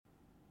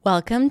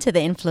Welcome to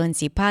the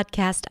Influency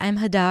Podcast. I'm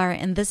Hadar,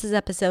 and this is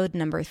episode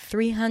number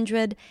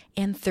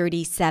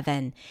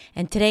 337.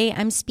 And today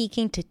I'm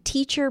speaking to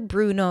teacher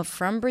Bruno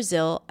from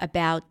Brazil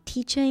about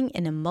teaching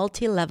in a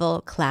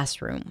multi-level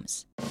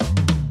classrooms.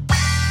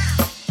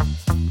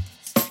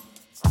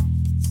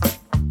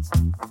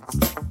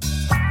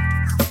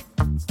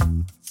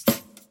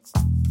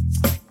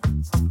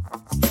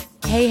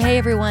 Hey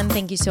everyone.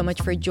 Thank you so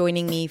much for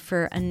joining me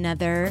for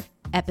another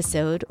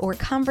episode or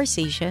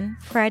conversation,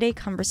 Friday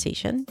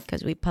conversation,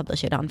 because we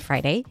publish it on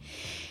Friday.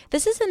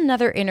 This is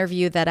another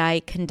interview that I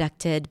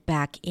conducted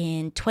back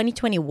in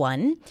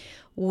 2021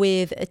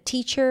 with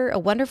a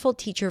wonderful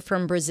teacher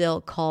from Brazil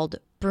called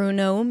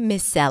Bruno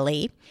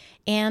Miceli.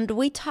 And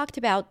we talked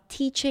about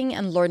teaching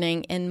and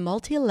learning in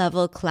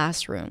multi-level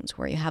classrooms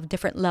where you have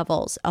different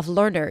levels of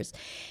learners.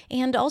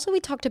 And also we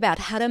talked about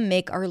how to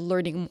make our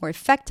learning more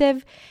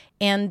effective.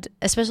 And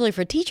especially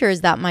for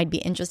teachers, that might be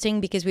interesting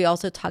because we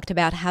also talked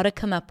about how to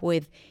come up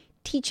with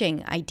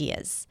teaching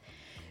ideas.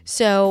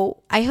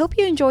 So I hope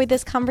you enjoyed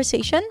this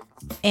conversation,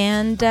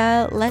 and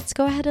let's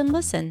go ahead and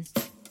listen.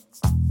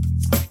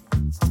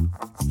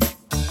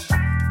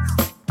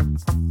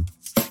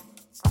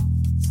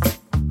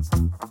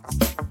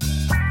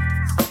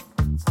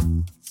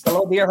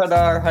 Hello, dear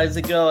Hadar. How's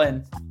it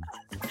going?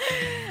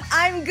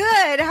 I'm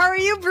good. How are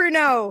you,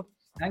 Bruno?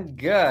 I'm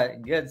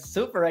good.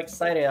 Super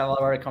excited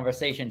about our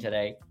conversation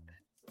today.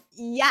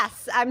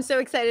 Yes, I'm so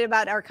excited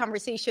about our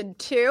conversation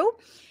too.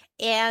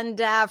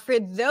 And for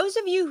those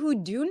of you who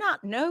do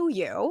not know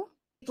you,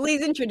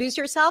 please introduce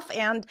yourself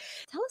and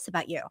tell us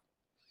about you.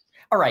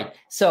 All right.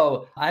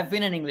 So I've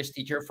been an English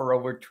teacher for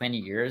over 20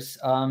 years.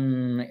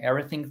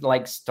 Everything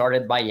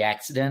started by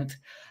accident.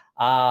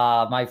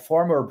 My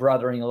former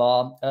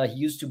brother-in-law, he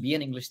used to be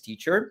an English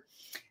teacher.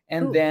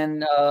 And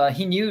then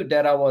he knew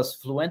that I was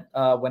fluent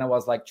when I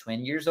was like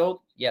 20 years old.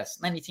 Yes,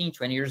 19,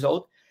 20 years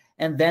old.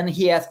 And then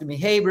he asked me,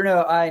 hey,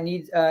 Bruno, I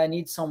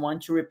need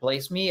someone to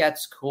replace me at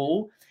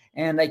school.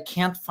 And I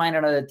can't find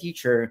another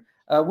teacher.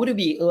 Would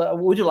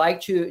you like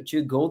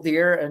to go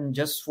there and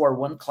just for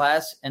one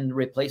class and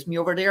replace me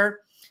over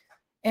there?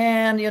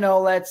 And,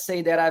 let's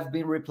say that I've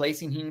been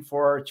replacing him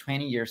for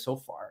 20 years so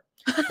far.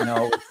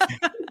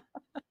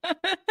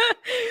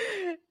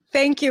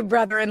 Thank you,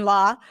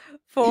 brother-in-law,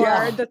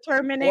 for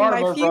determining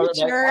my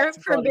future,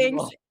 for being...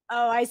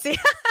 Oh, I see.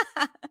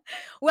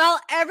 Well,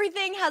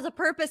 everything has a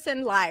purpose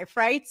in life,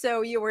 right?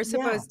 So you were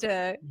supposed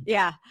to,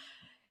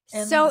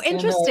 so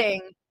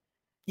interesting.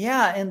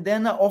 And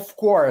then of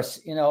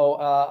course,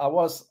 I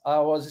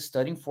was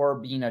studying for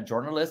being a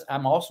journalist.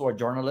 I'm also a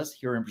journalist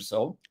here in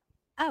Brazil.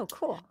 Oh,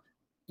 cool.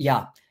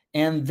 Yeah.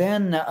 And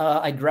then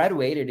I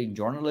graduated in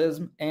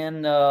journalism,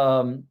 and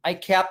I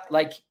kept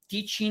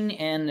teaching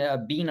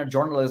and being a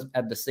journalist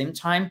at the same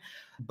time.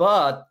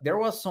 But there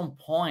was some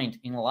point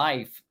in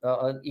life,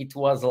 it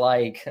was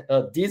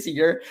this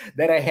year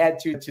that I had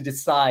to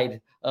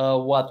decide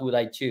what would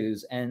I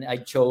choose. And I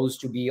chose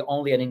to be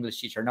only an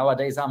English teacher.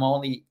 Nowadays, I'm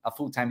only a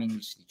full-time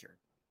English teacher.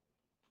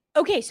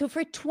 Okay, so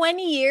for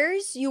 20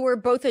 years, you were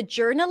both a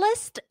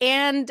journalist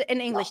and an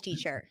English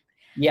teacher.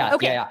 Yeah,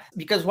 okay. Yeah.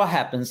 Because what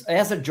happens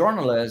as a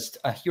journalist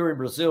here in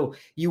Brazil,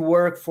 you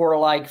work for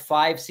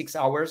 5-6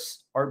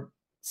 hours or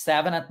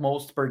 7 at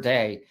most per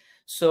day.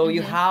 So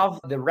you have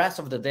the rest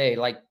of the day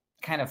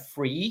kind of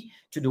free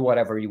to do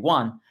whatever you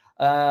want.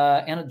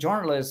 And a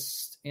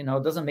journalist,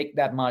 doesn't make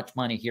that much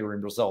money here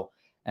in Brazil.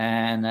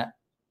 And a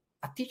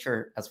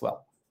teacher as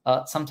well,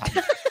 sometimes.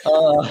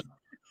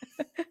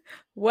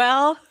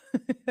 Well...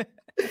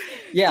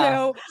 Yeah.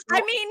 So, I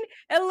mean,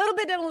 a little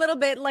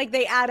bit,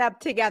 they add up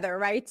together,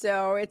 right?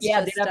 So it's they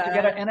add up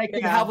together, and I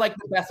could have the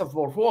best of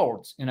both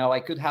worlds.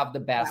 I could have the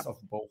best of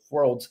both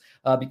worlds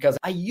because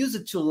I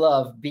used to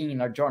love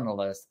being a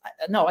journalist.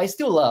 I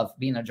still love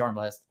being a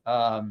journalist.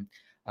 I'm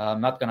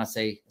not gonna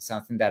say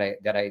something that I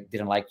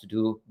didn't like to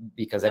do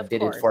because I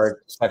did it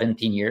for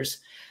 17 years,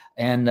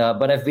 and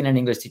but I've been an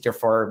English teacher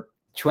for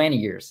 20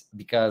 years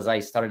because I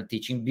started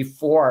teaching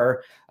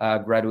before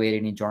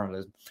graduating in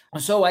journalism.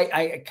 So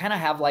I kind of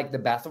have the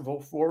best of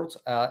both worlds,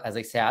 as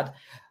I said.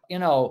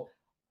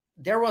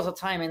 There was a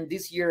time in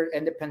this year,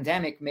 and the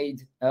pandemic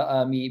made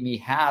me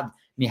have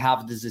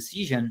this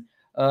decision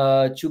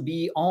to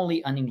be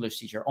only an English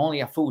teacher,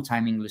 only a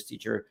full-time English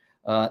teacher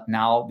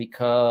now,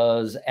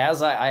 because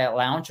as I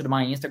launched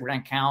my Instagram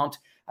account,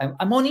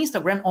 I'm on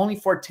Instagram only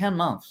for 10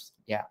 months.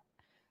 Yeah.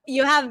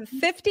 You have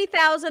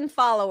 50,000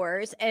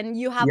 followers and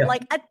you have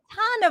a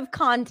ton of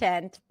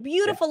content,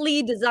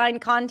 beautifully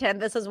designed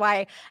content. This is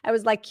why I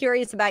was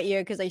curious about you,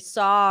 because I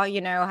saw,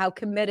 how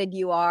committed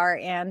you are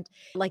and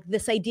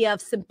this idea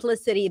of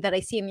simplicity that I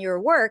see in your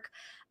work.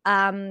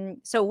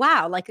 So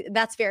wow,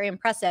 that's very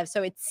impressive.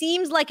 So it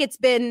seems like it's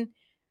been,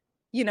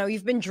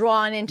 you've been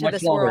drawn into much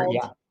this longer, world.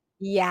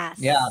 Yeah.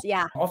 Yes.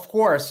 Yeah. Of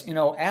course,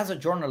 as a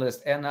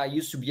journalist, and I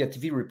used to be a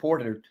TV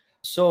reporter,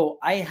 so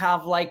I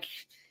have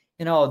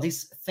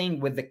this thing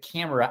with the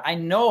camera. I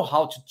know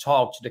how to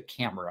talk to the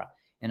camera.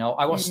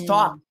 I was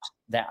taught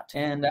that,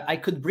 and I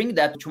could bring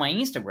that to my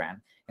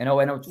Instagram. and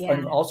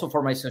also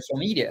for my social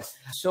media.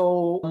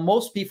 So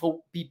most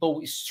people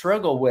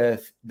struggle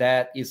with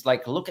that, is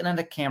like looking at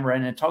the camera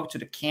and talk to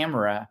the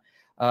camera.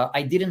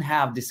 I didn't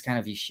have this kind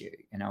of issue.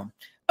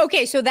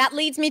 Okay, so that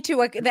leads me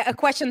to a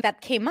question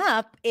that came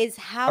up is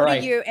how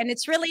do you, and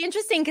it's really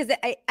interesting because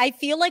I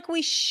feel like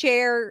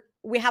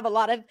we have a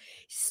lot of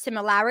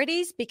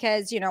similarities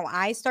because,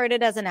 I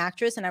started as an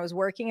actress and I was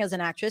working as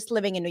an actress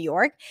living in New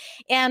York.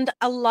 And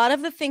a lot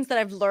of the things that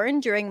I've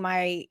learned during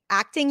my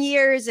acting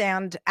years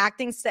and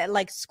acting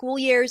like school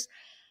years,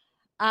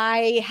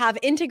 I have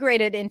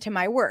integrated into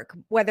my work,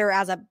 whether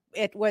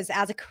it was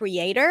as a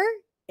creator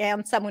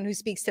and someone who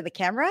speaks to the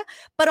camera,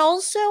 but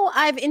also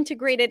I've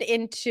integrated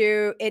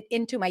into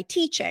my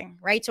teaching,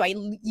 right? So I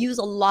use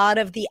a lot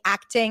of the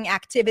acting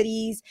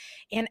activities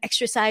and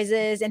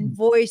exercises and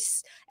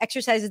voice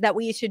exercises that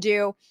we used to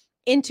do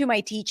into my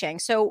teaching.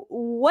 So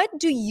what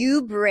do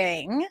you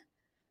bring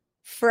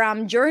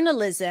from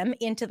journalism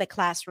into the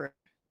classroom,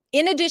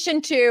 in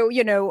addition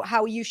to,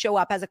 how you show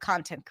up as a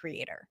content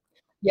creator?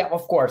 Yeah,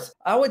 of course.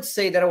 I would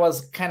say that I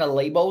was kind of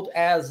labeled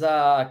as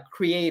a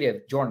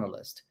creative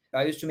journalist.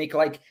 I used to make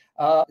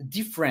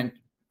different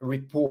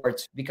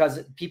reports because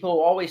people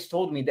always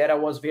told me that I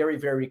was very,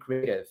 very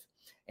creative.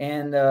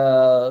 And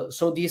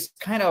so this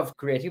kind of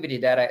creativity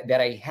that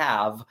I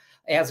have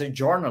as a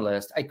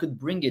journalist, I could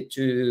bring it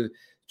to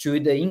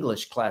the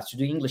English class, to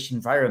the English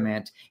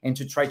environment, and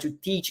to try to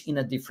teach in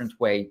a different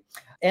way.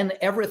 And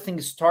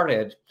everything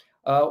started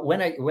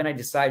when I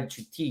decided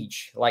to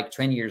teach like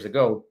 20 years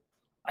ago.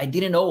 I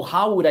didn't know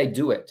how would I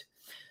do it.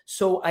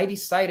 So I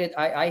decided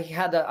I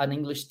had an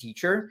English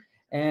teacher,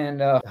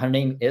 and her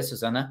name is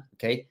Susanna.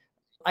 Okay.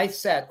 I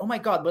said, oh my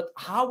God, but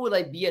how would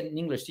I be an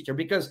English teacher?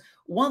 Because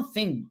one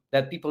thing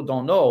that people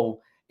don't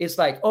know is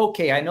like,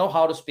 okay, I know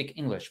how to speak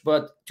English,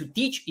 but to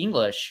teach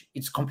English,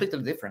 it's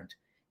completely different.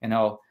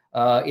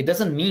 It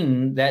doesn't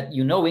mean that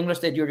you know English,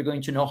 that you're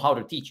going to know how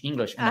to teach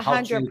English and 100%.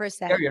 How to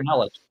share your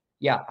knowledge.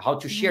 Yeah, how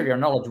to share your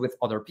knowledge with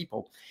other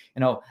people.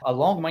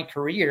 Along my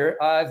career,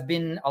 I've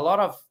been a lot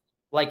of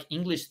like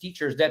English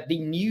teachers that they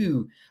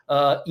knew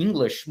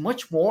English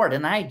much more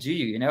than I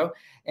do,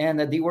 and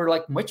they were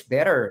like much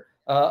better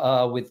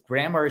with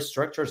grammar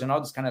structures and all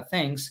these kind of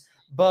things.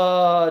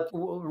 But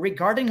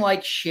regarding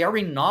like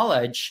sharing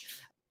knowledge,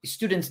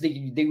 students,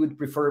 they would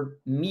prefer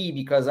me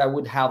because I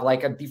would have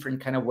like a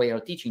different kind of way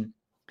of teaching.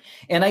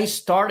 And I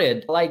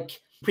started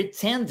like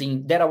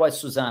pretending that I was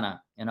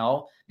Susanna,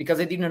 because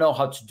I didn't know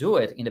how to do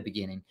it in the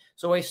beginning.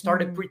 So I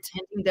started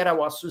pretending that I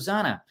was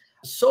Susanna.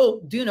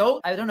 So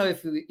I don't know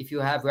if you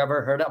have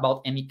ever heard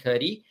about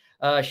Miceli.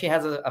 She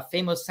has a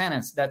famous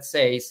sentence that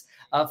says,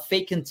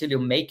 fake until you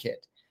make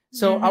it.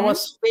 So I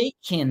was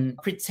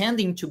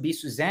pretending to be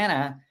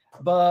Susanna,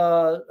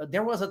 but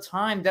there was a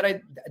time that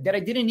I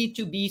didn't need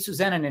to be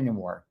Susanna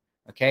anymore.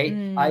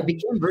 Okay. I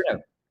became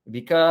Bruno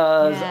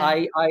because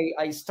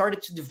I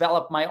started to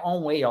develop my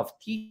own way of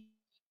teaching.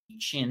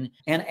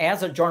 And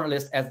as a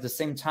journalist at the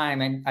same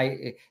time, and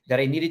I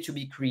needed to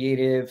be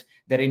creative,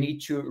 that I need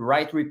to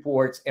write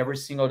reports every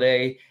single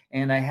day,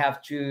 and I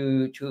have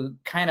to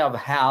kind of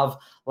have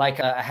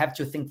I have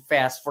to think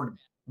fast for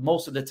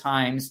most of the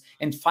times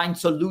and find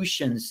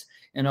solutions,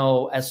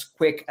 as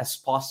quick as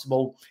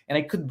possible. And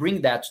I could bring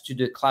that to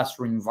the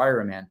classroom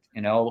environment,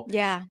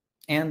 Yeah.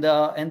 And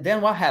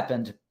then what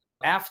happened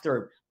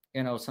after,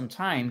 some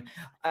time,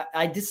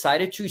 I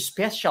decided to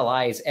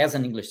specialize as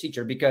an English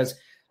teacher because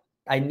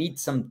I need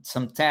some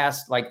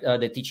tests like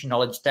the teaching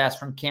knowledge test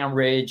from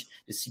Cambridge,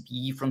 the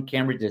CPE from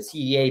Cambridge, the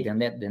CEA, then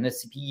the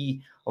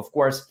CPE, of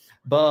course.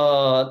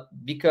 But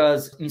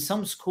because in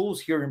some schools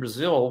here in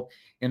Brazil,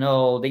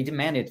 they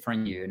demand it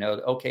from you.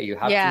 Okay, you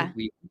have to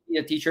be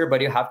a teacher,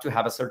 but you have to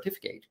have a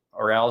certificate,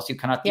 or else you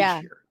cannot teach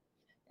here.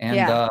 And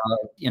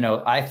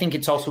I think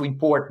it's also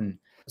important.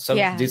 So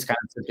these kind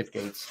of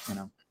certificates,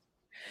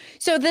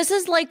 So this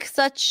is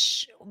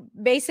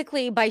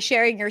basically by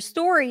sharing your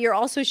story, you're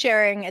also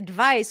sharing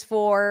advice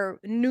for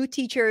new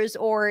teachers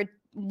or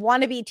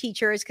wannabe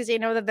teachers, because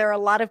that there are a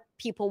lot of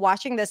people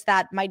watching this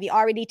that might be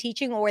already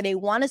teaching, or they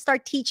want to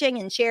start teaching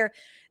and share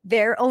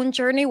their own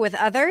journey with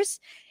others.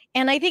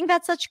 And I think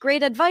that's such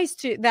great advice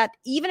that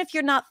even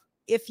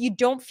if you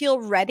don't feel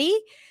ready,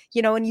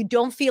 and you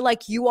don't feel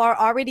like you are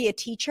already a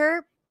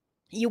teacher,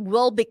 you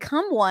will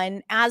become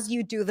one as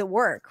you do the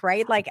work,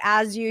 right? Like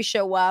as you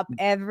show up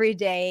every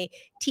day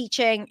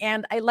teaching.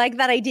 And I like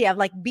that idea of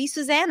be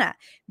Susanna,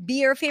 be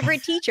your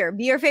favorite teacher,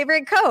 be your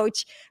favorite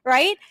coach,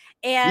 right?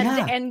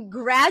 And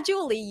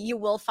gradually you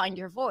will find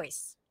your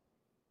voice.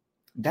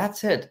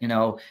 That's it.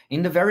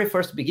 In the very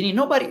first beginning,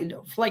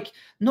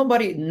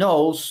 nobody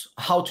knows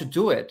how to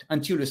do it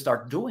until you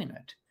start doing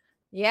it.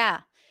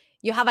 Yeah.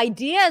 You have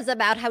ideas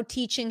about how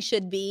teaching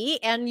should be,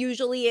 and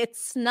usually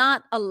it's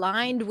not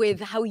aligned with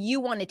how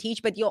you want to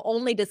teach, but you'll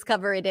only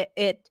discover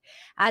it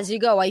as you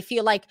go. I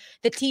feel like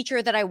the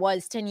teacher that I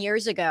was 10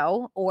 years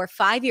ago or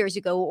 5 years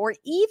ago or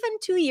even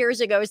 2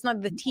 years ago is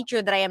not the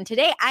teacher that I am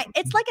today.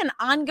 It's like an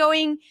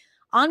ongoing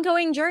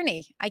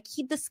journey. I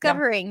keep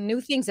discovering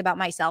new things about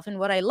myself and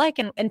what I like,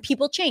 and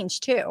people change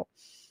too.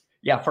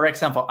 Yeah, for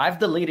example, I've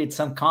deleted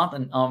some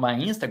content on my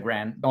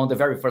Instagram on the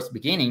very first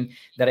beginning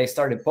that I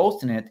started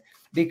posting it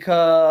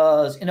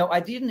because I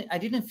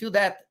didn't feel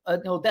that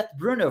that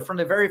Bruno from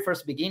the very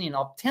first beginning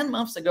of 10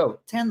 months ago,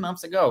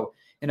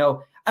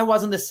 I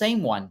wasn't the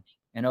same one.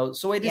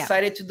 So I Yeah.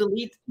 decided to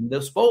delete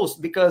those posts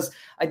because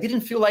I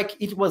didn't feel like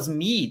it was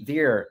me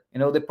there.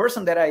 The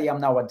person that I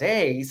am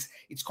nowadays,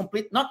 it's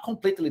not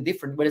completely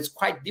different, but it's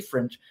quite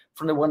different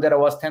from the one that I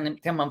was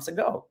 10 months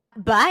ago.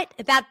 But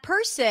that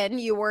person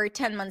you were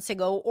 10 months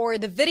ago, or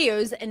the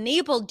videos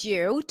enabled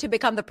you to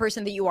become the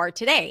person that you are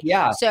today.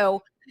 Yeah.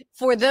 So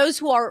for those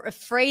who are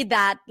afraid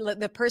that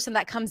the person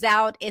that comes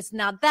out is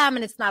not them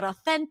and it's not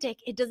authentic,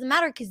 it doesn't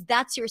matter because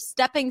that's your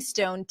stepping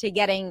stone to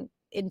getting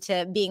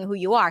into being who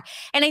you are.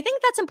 And I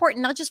think that's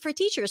important, not just for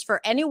teachers, for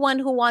anyone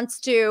who wants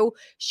to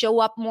show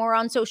up more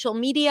on social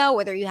media,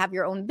 whether you have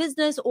your own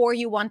business or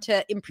you want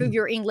to improve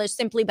your English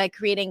simply by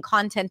creating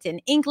content in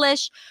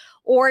English.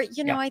 Or,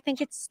 Yeah. I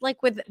think it's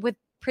like with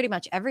pretty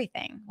much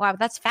everything. Wow,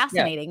 that's Yeah.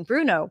 fascinating.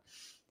 Bruno.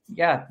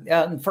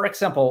 Yeah. For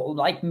example,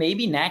 like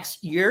maybe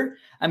next year,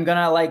 I'm going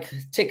to like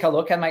take a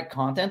look at my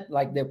content,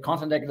 like the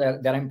content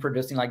that I'm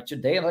producing like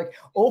today. I'm like,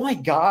 oh my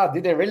God,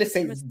 did they really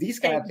say these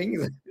kind of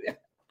things?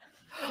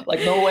 Like,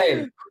 no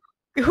way.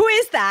 Who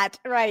is that?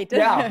 Right.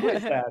 Yeah, who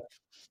is that?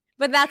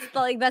 But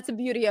that's the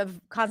beauty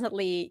of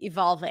constantly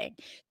evolving.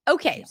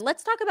 Okay,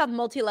 let's talk about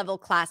multi-level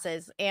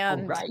classes.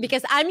 And Right.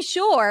 because I'm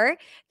sure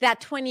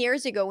that 20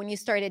 years ago when you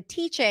started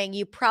teaching,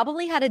 you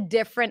probably had a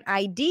different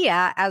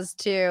idea as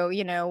to,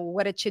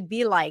 what it should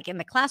be like in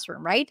the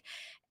classroom, right?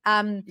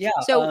 Yeah.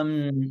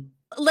 So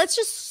let's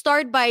just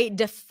start by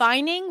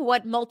defining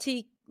what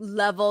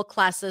multi-level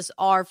classes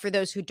are for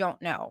those who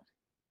don't know.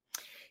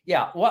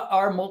 Yeah, what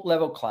are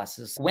multi-level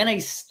classes? When I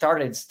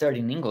started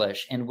studying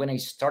English and when I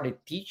started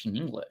teaching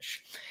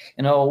English,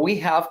 we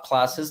have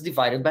classes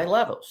divided by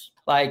levels.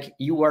 Like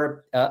you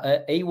are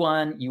a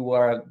A1, you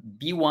are a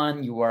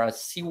B1, you are a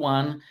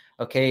C1.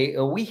 Okay,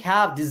 we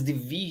have this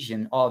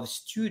division of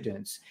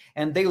students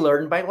and they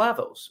learn by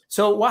levels.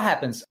 So what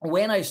happens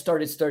when I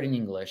started studying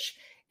English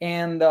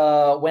and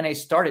when I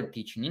started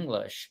teaching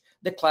English,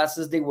 the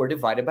classes, they were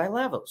divided by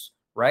levels.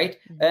 Right.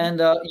 Mm-hmm. And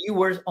you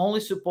were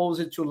only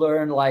supposed to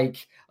learn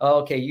like,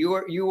 okay, you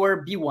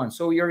were B1.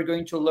 So you're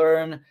going to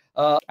learn,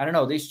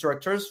 the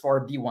structures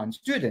for B1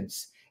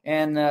 students.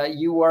 And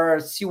you are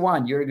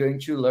C1, you're going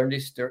to learn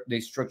the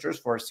structures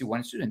for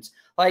C1 students.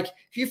 Like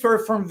if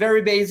you're from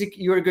very basic,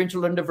 you're going to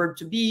learn the verb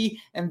to be,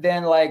 and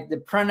then like the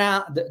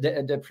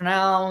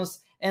pronouns,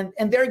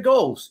 and there it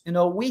goes.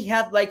 We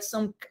had like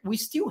we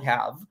still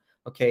have,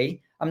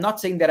 okay, I'm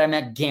not saying that I'm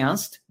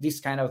against this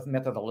kind of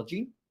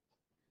methodology,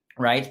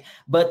 right?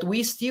 But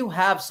we still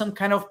have some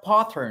kind of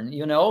pattern,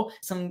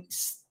 some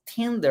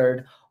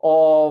standard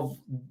of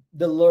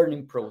the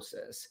learning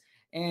process.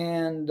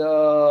 And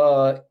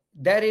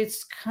that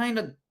is kind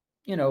of,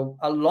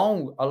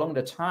 along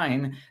the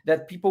time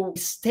that people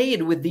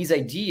stayed with this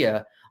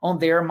idea on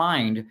their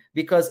mind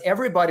because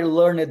everybody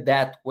learned it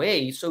that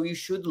way. So you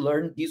should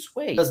learn this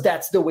way because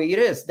that's the way it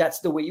is. That's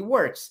the way it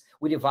works.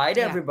 We divide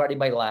everybody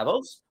by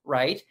levels,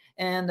 right?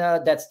 And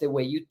that's the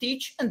way you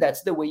teach and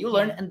that's the way you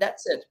learn and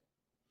that's it.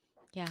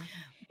 Yeah.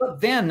 But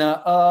then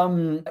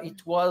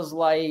it was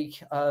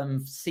like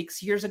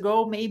 6 years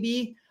ago,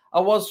 maybe, I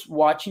was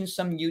watching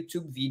some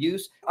YouTube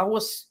videos. I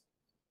was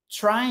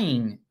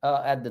trying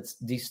at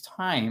this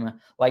time,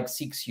 like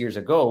 6 years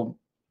ago,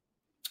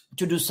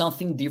 to do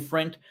something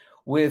different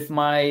with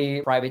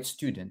my private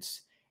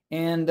students.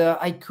 And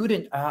I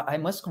couldn't, I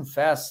must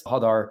confess,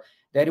 Hadar,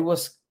 that it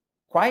was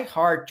quite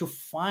hard to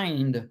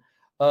find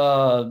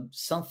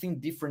something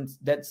different,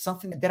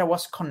 something that I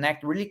was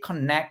really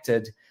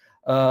connected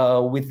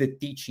with the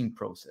teaching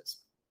process.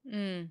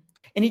 And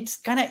it's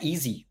kind of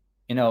easy,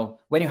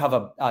 when you have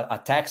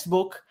a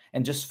textbook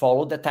and just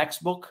follow the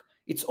textbook,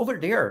 it's over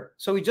there.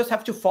 So you just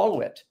have to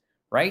follow it,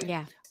 right?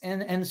 Yeah.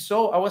 And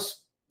so I was,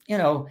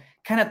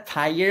 kind of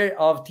tired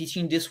of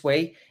teaching this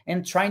way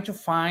and trying to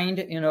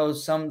find,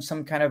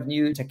 some kind of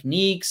new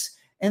techniques.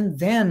 And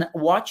then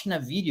watching a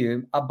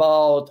video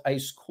about a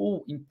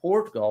school in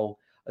Portugal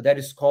that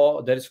is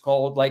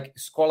called like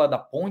Escola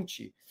da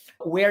Ponte,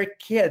 where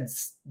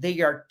kids, they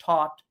are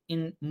taught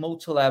in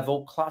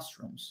multi-level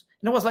classrooms.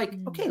 And I was like,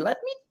 okay, let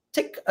me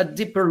take a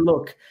deeper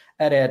look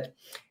at it.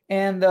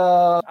 And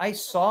I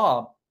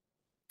saw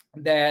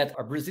that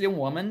a Brazilian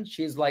woman,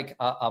 she's like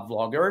a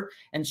vlogger,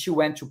 and she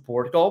went to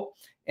Portugal,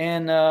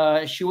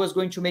 and she was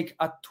going to make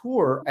a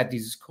tour at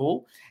this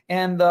school.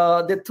 And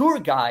the tour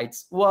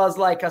guides was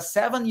like a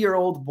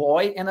 7-year-old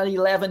boy and an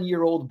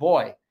 11-year-old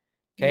boy.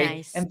 Okay.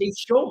 Nice. And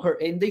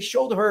they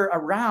showed her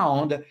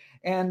around,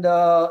 and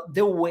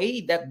the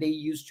way that they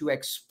used to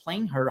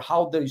explain her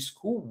how the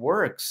school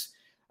works,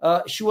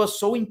 she was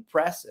so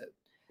impressive.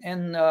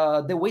 And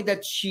the way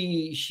that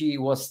she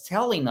was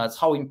telling us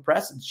how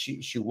impressed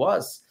she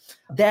was,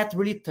 that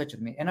really touched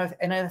me. And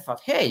I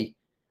thought, hey,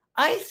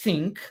 I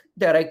think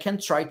that I can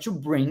try to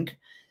bring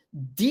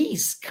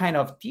this kind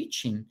of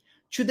teaching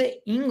to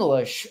the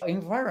English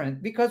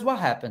environment, because what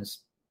happens?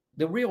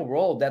 The real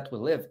world that we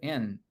live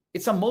in,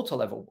 it's a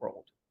multi-level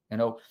world.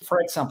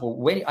 For example,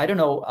 when I don't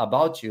know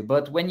about you,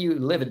 but when you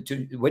move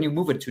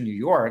it to New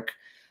York,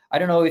 I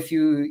don't know if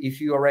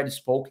you already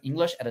spoke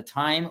English at a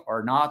time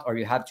or not, or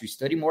you have to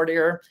study more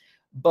there.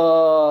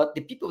 But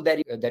the people that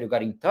you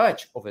got in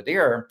touch over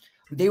there,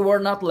 they were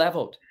not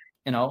leveled.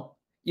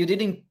 You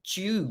didn't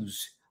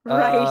choose.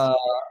 Right.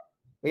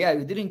 Yeah,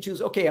 you didn't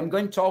choose. Okay, I'm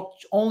going to talk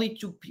only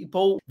to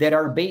people that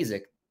are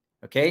basic.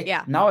 Okay.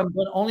 Yeah. Now I'm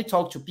going to only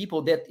talk to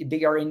people that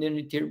they are in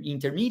the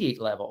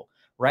intermediate level.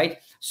 Right.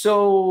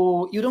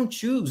 So you don't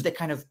choose the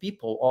kind of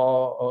people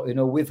or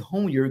with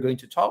whom you're going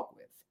to talk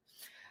with.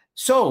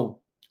 So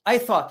I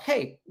thought,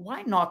 hey,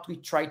 why not we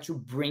try to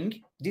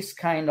bring this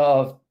kind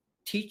of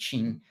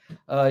teaching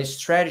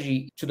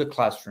strategy to the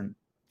classroom?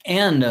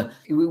 And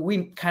we're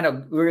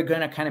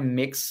going to kind of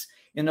mix,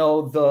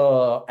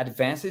 the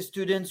advanced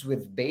students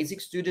with basic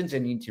students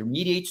and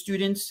intermediate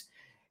students.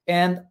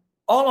 And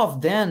all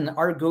of them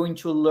are going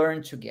to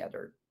learn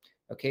together.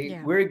 Okay.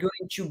 Yeah. We're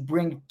going to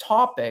bring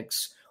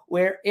topics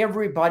where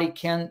everybody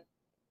can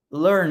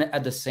learn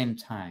at the same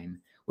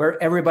time,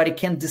 where everybody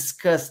can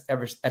discuss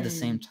at the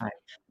same time.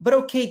 But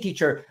okay,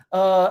 teacher,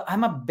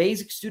 I'm a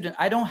basic student.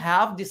 I don't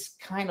have this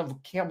kind of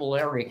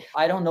vocabulary.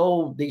 I don't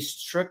know the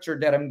structure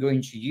that I'm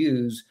going to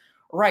use.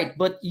 Right,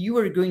 but you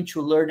are going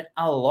to learn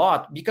a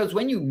lot, because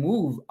when you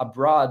move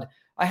abroad,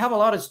 I have a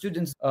lot of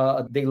students,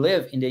 they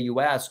live in the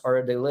US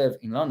or they live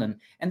in London,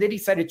 and they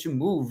decided to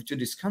move to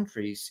these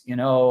countries,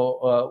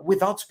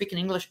 without speaking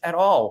English at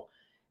all.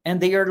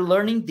 And they are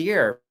learning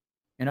there.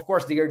 And of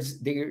course, they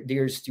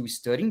are still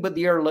studying, but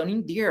they are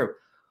learning there.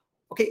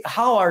 Okay,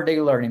 how are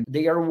they learning?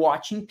 They are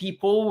watching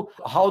people,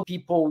 how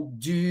people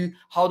do,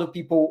 how do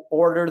people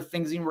order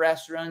things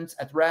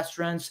at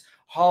restaurants,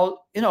 how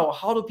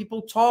do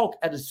people talk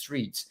at the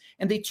streets,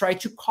 and they try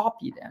to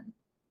copy them.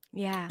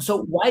 Yeah.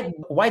 So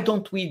why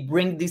don't we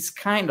bring this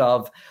kind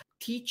of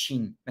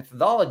teaching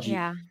methodology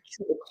to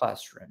the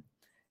classroom?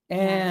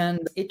 And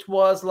it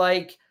was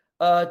like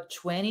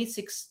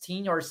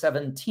 2016 or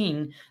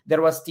 17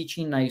 that was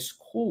teaching in a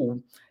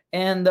school,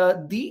 and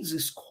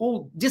this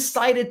school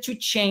decided to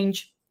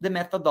change the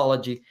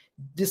methodology,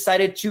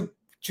 decided to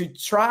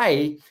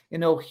try,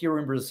 here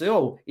in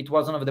Brazil. It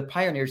was one of the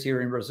pioneers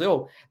here in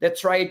Brazil that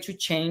tried to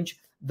change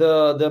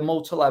the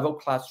multi-level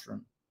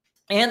classroom.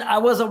 And I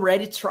was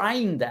already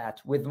trying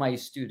that with my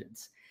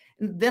students.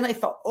 And then I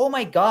thought, oh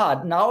my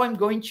God, now I'm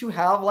going to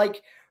have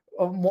like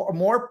a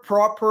more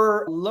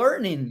proper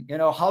learning,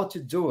 how to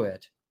do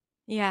it.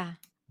 Yeah.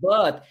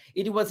 But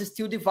it was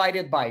still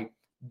divided by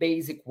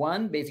basic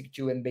 1, basic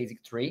 2, and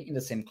basic 3 in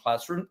the same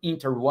classroom,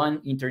 inter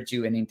 1, inter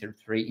 2, and inter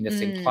 3 in the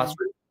same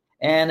classroom,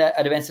 and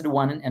advanced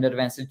 1 and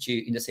advanced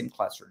 2 in the same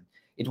classroom.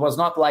 It was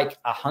not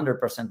like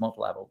 100%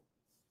 multi-level.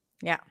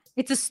 Yeah.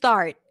 It's a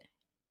start.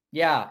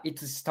 Yeah,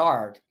 it's a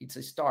start. It's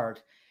a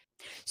start.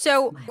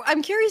 So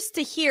I'm curious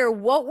to hear,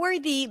 what were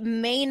the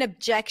main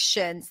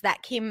objections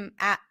that came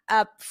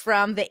up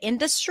from the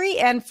industry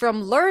and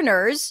from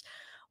learners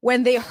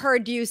when they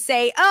heard you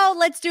say, oh,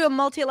 let's do a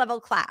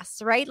multi-level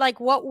class, right? Like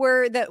what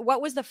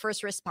was the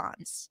first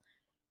response?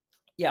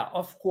 Yeah,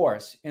 of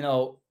course.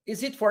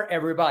 Is it for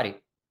everybody?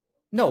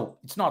 No,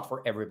 it's not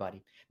for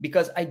everybody.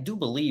 Because I do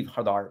believe,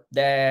 Hadar,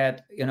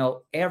 that,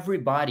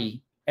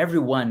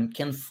 everyone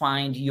can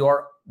find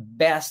your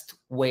best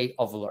way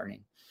of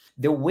learning.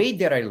 The way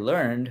that I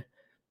learned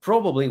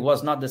probably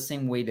was not the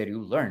same way that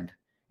you learned.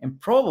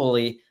 And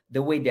probably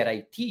the way that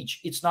I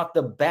teach, it's not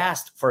the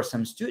best for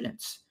some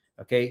students,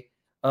 okay?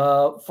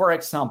 For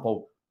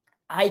example,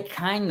 I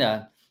kind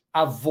of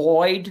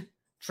avoid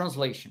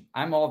translation.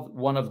 I'm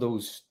one of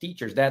those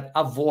teachers that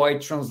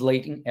avoid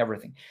translating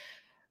everything.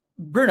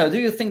 Bruno, do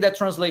you think that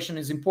translation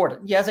is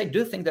important? Yes, I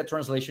do think that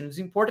translation is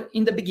important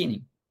in the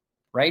beginning,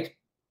 right?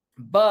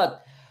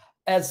 But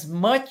as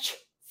much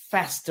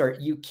faster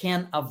you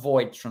can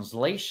avoid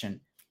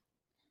translation,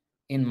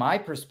 in my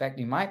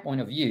perspective, in my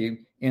point of view,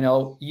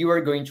 you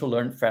are going to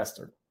learn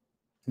faster.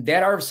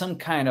 There are some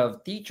kind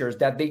of teachers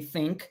that they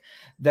think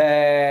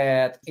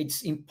that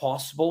it's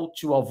impossible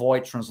to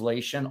avoid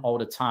translation all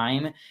the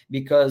time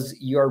because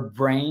your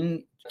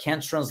brain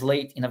can't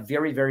translate in a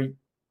very, very,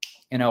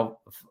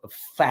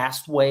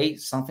 fast way,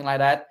 something like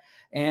that.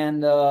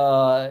 And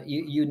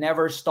you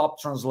never stop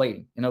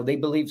translating. They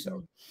believe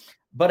so.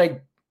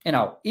 But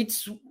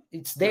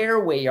it's their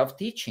way of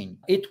teaching.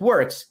 It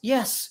works,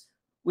 yes,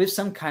 with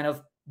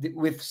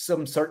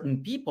some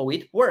certain people,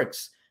 it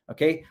works.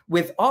 Okay,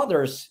 with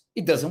others,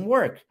 it doesn't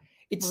work.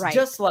 It's right.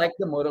 Just like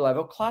the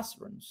multi-level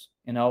classrooms.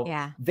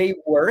 They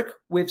work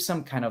with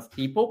some kind of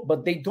people,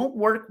 but they don't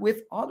work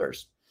with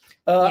others.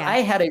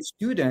 I had a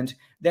student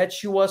that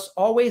she was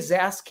always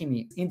asking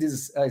me in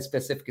this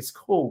specific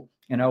school,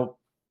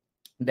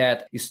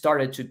 that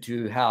started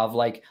to have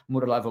like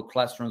multi-level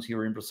classrooms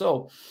here in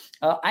Brazil.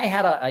 I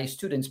had a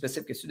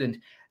specific student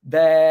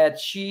that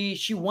she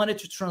wanted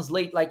to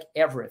translate like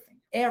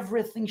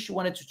everything she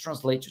wanted to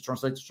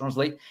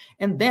translate.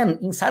 And then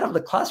inside of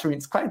the classroom,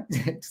 it's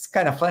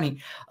kind of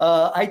funny.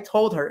 I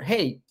told her,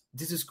 hey,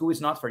 this school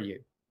is not for you.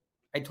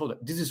 I told her,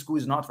 this school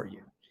is not for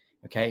you.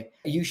 Okay,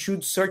 you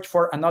should search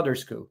for another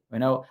school,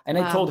 and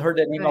I Wow. told her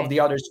the name Right. of the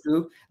other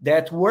school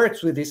that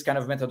works with this kind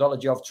of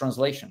methodology of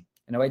translation.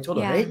 I told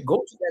her, hey, go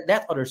to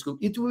that other school,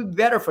 it will be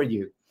better for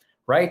you,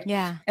 right?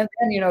 Yeah. And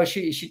then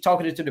she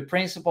talked it to the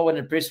principal, and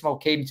the principal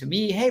came to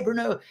me, hey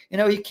Bruno,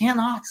 you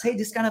cannot say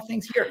this kind of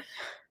things here.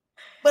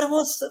 But I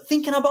was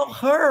thinking about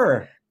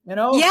her,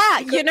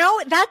 Yeah,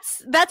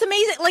 because that's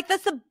amazing. Like,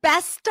 that's the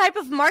best type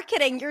of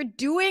marketing. You're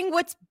doing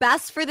what's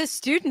best for the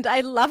student.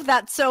 I love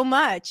that so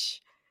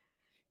much.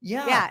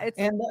 yeah, Yeah, it's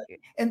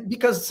and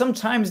because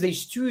sometimes the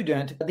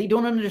student, they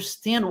don't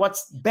understand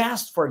what's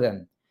best for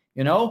them.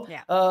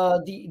 yeah.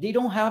 They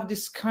don't have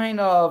this kind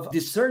of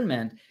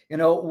discernment.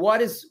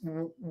 What is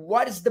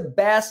the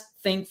best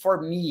thing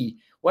for me?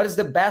 What is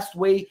the best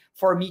way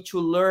for me to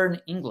learn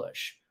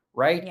English?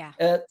 Right?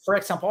 Yeah. For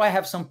example, I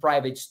have some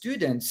private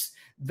students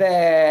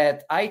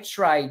that I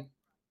try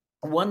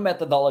one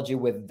methodology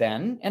with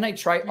them, and I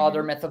try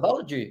other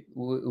methodology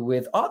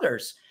with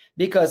others,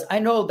 because I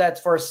know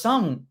that for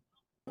some,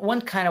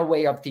 one kind of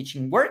way of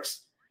teaching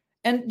works,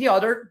 and the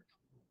other,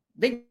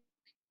 they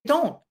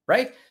don't,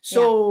 right? Yeah.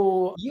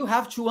 So you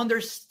have to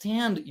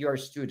understand your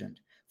student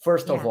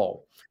first of Yeah.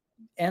 all.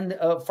 And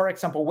for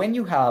example, when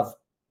you have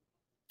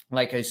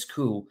like a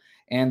school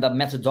and the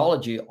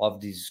methodology of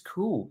this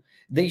school,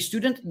 the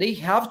student, they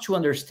have to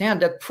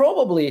understand that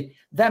probably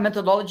that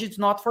methodology is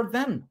not for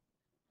them.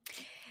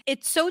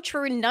 It's so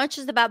true, not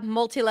just about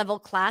multi-level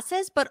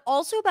classes, but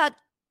also about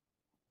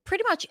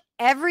pretty much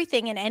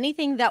everything and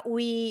anything that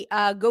we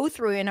go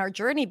through in our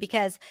journey,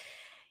 because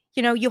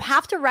you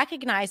have to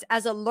recognize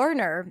as a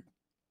learner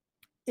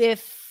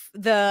if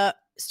the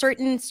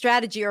certain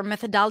strategy or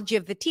methodology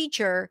of the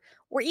teacher,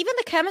 or even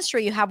the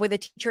chemistry you have with a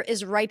teacher,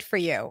 is right for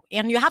you.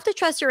 And you have to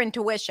trust your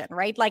intuition,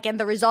 right? Like, and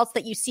the results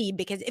that you see,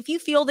 because if you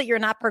feel that you're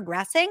not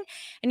progressing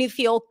and you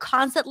feel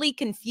constantly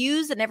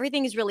confused and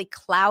everything is really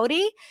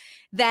cloudy,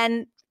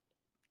 then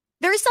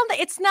there's something,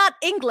 it's not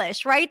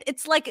English, right?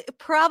 It's like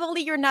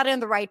probably you're not in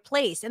the right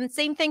place. And the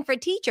same thing for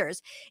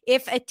teachers.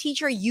 If a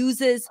teacher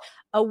uses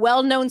a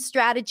well-known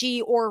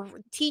strategy or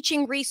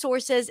teaching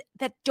resources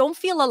that don't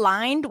feel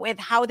aligned with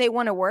how they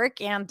want to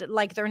work, and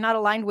like they're not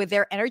aligned with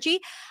their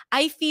energy,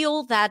 I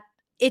feel that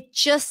it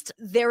just,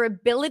 their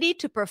ability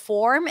to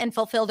perform and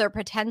fulfill their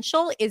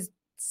potential is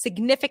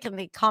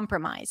significantly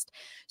compromised.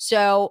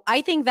 So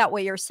I think that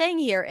what you're saying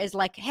here is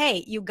like,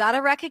 hey, you got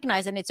to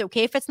recognize, and it's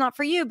okay if it's not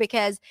for you,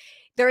 because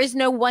there is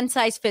no one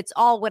size fits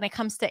all when it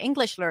comes to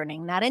English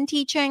learning, not in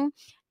teaching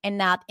and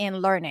not in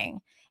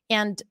learning.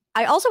 And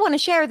I also want to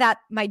share that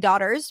my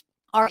daughters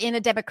are in a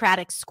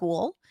democratic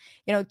school,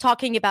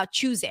 talking about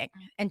choosing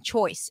and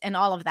choice and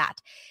all of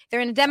that.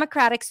 They're in a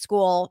democratic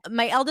school.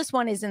 My eldest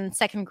one is in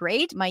second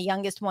grade. My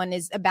youngest one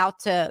is about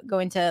to go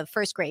into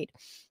first grade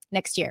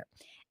next year.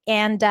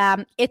 And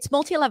it's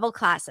multi-level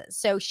classes.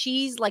 So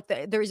she's like,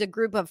 there's a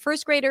group of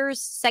first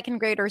graders, second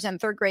graders, and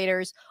third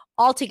graders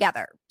all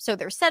together. So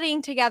they're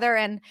studying together,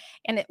 and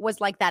it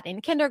was like that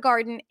in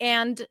kindergarten.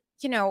 And,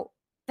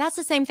 that's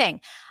the same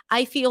thing.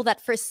 I feel that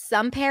for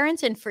some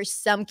parents and for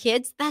some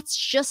kids, that's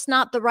just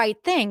not the right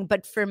thing.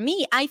 But for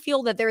me, I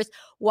feel that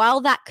while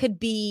that could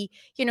be,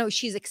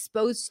 she's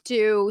exposed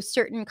to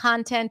certain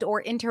content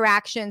or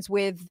interactions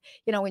with,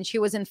 when she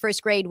was in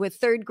first grade with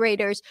third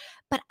graders,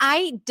 but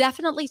I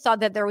definitely thought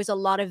that there was a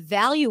lot of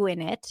value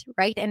in it,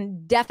 right?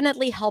 And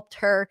definitely helped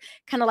her,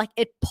 kind of like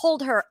it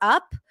pulled her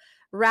up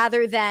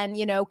rather than,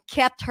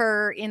 kept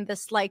her in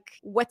this like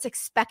what's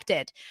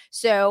expected.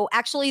 So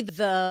actually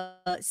the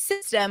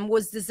system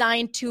was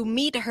designed to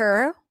meet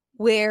her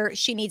where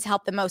she needs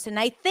help the most. And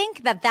I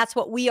think that that's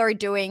what we are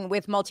doing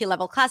with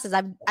multi-level classes.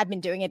 I've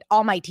been doing it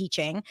all my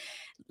teaching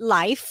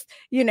life,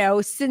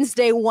 since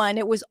day one.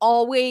 It was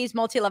always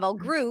multi-level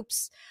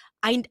groups.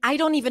 I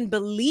don't even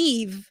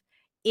believe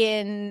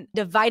in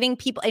dividing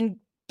people and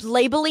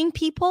labeling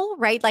people,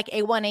 right? Like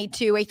A1,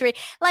 A2, A3.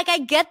 Like, I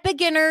get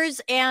beginners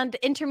and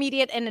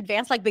intermediate and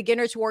advanced, like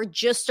beginners who are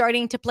just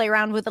starting to play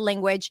around with the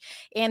language,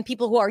 and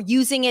people who are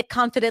using it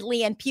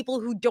confidently, and people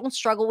who don't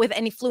struggle with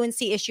any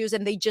fluency issues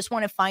and they just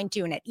want to fine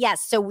tune it.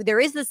 Yes. So there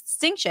is this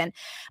distinction.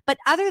 But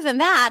other than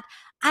that,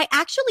 I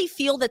actually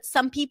feel that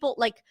some people,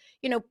 like,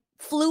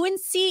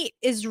 fluency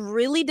is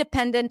really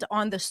dependent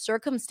on the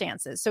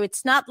circumstances. So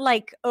it's not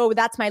like, oh,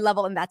 that's my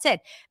level and that's it.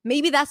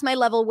 Maybe that's my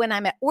level when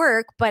I'm at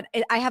work, but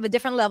I have a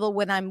different level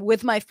when I'm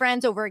with my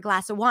friends over a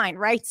glass of wine,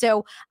 right?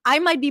 So I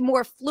might be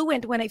more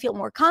fluent when I feel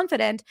more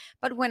confident,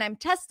 but when I'm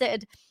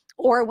tested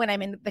or when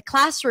I'm in the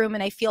classroom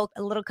and I feel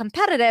a little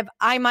competitive,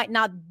 I might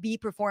not be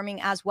performing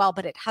as well,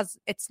 but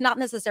it's not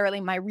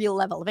necessarily my real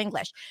level of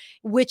English,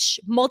 which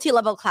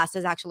multi-level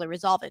classes actually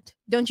resolve it.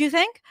 Don't you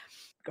think?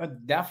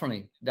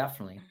 Definitely.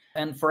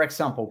 And for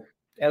example,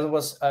 as I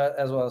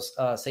was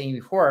saying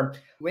before,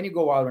 when you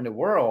go out in the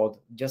world,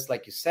 just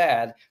like you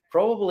said,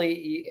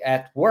 probably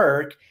at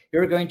work,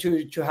 you're going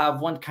to have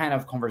one kind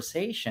of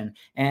conversation.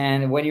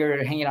 And when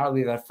you're hanging out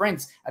with your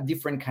friends, a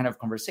different kind of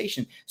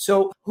conversation.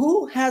 So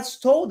who has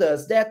told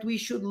us that we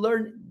should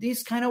learn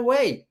this kind of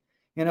way?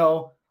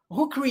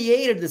 Who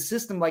created the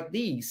system like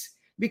these?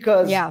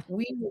 because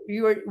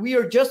we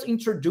are just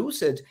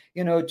introduced,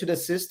 to the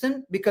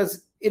system,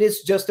 because it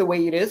is just the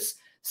way it is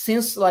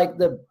since like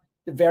the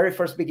very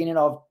first beginning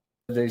of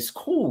the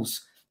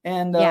schools,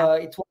 and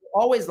it was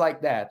always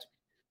like that.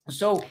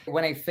 So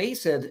when I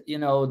faced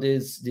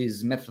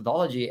this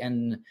methodology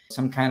and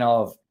some kind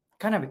of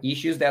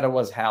issues that I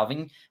was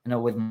having,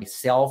 with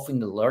myself in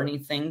the learning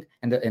thing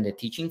and the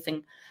teaching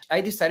thing,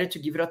 I decided to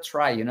give it a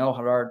try,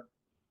 Gerard.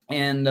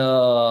 And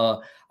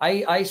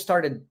I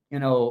started,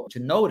 to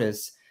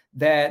notice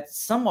that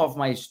some of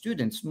my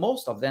students,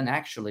 most of them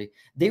actually,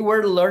 they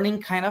were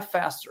learning kind of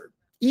faster,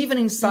 even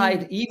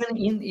inside,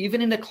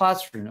 even in the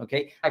classroom.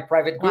 Okay, my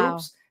private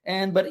groups,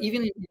 but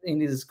even in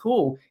the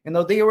school,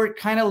 they were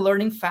kind of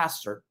learning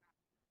faster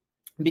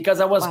because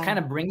I was kind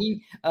of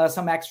bringing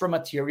some extra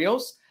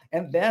materials.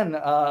 And then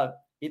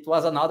it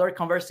was another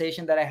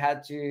conversation that I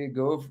had to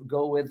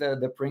go with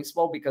the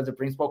principal, because the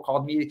principal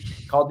called me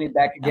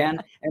back again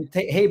and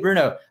hey,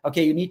 Bruno,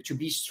 okay, you need to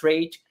be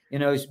straight.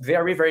 It's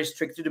very, very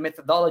strict to the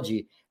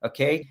methodology.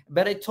 Okay.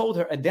 But I told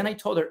her,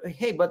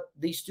 hey, but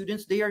the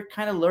students, they are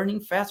kind of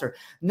learning faster.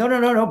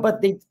 No,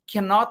 but they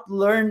cannot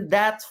learn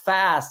that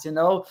fast,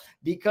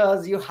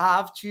 because you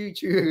have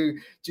to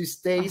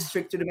stay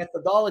strict to the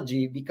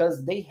methodology,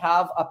 because they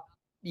have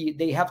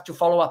to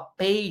follow a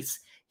pace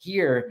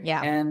here.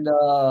 And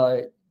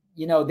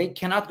they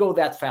cannot go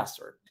that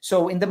faster.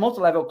 So in the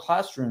multi-level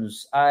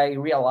classrooms, I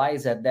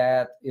realized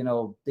that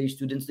the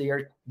students,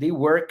 they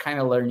were kind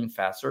of learning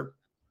faster.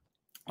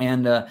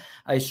 And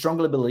I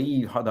strongly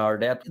believe, Hadar,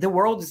 that the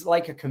world is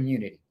like a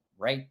community,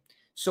 right?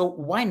 So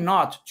why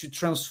not to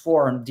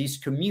transform this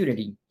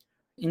community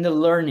in the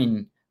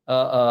learning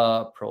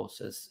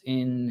process,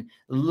 in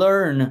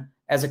learn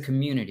as a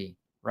community,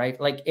 right?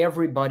 Like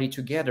everybody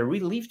together, we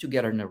live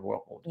together in the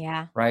world,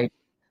 right?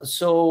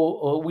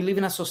 So we live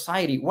in a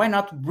society. Why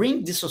not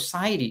bring the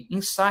society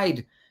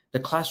inside the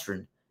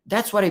classroom?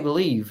 That's what I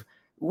believe.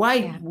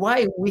 Why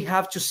we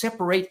have to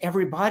separate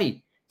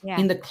everybody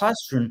in the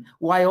classroom,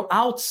 while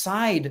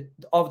outside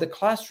of the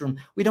classroom,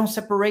 we don't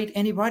separate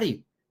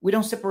anybody. We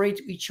don't separate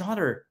each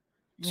other.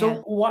 So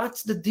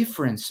what's the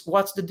difference?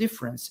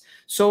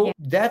 So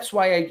that's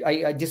why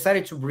I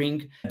decided to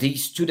bring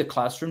these to the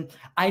classroom.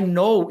 I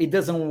know it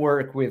doesn't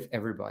work with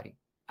everybody.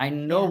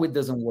 It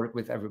doesn't work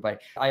with everybody.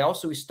 I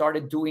also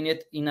started doing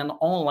it in an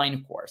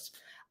online course.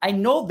 I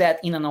know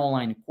that in an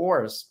online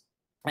course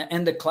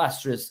and the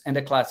classes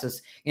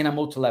in a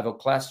multi-level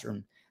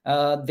classroom,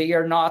 they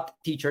are not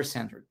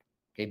teacher-centered.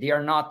 Okay, they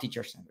are not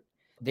teacher-centered.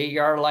 They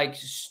are like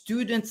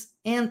students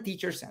and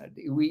teacher-centered.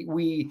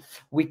 We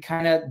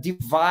kind of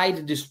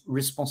divide this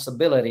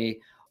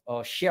responsibility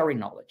of sharing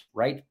knowledge,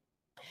 right?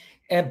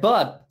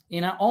 But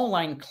in an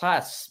online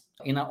class,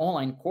 in an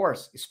online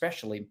course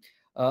especially,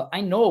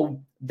 I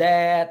know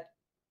that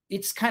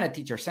it's kind of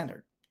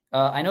teacher-centered.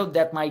 I know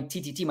that my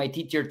TTT, my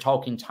teacher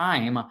talking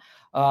time, in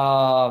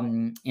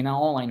an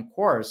online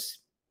course,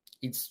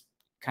 it's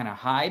kind of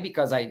high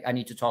because I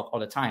need to talk all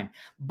the time.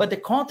 But the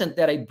content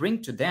that I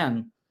bring to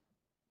them,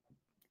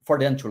 for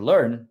them to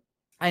learn,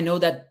 I know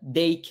that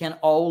they can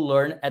all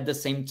learn at the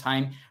same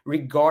time,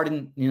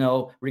 regardless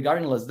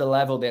the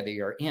level that they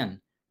are in,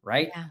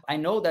 right? Yeah. I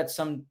know that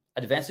some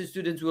advanced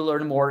students will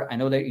learn more. I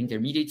know that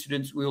intermediate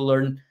students will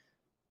learn.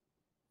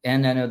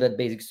 And I know that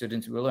basic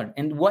students will learn.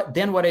 And what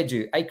I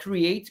do, I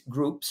create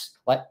groups,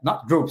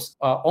 not groups,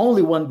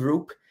 only one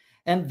group.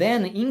 And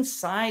then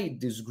inside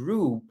this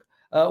group,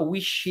 we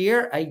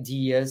share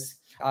ideas.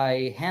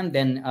 I hand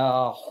them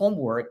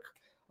homework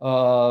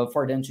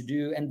for them to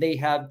do, and they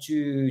have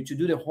to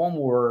do the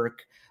homework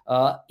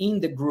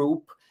in the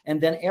group. And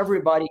then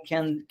everybody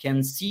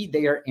can see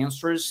their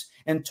answers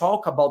and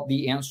talk about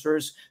the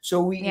answers.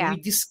 So we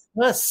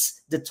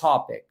discuss the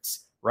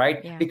topics.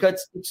 Right? Yeah.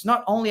 Because it's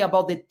not only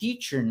about the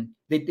teacher,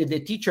 the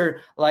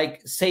teacher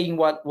like saying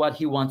what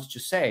he wants to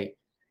say.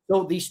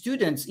 So the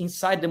students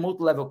inside the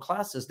multi-level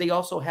classes, they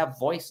also have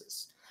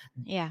voices.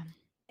 Yeah.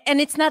 And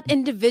it's not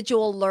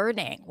individual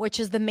learning, which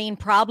is the main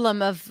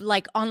problem of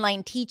like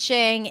online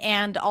teaching,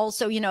 and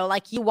also,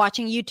 like you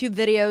watching YouTube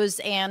videos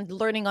and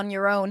learning on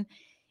your own.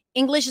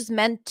 English is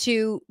meant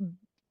to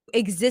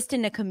exist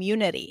in a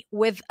community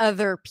with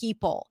other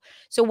people.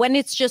 So when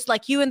it's just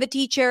like you and the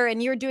teacher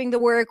and you're doing the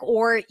work,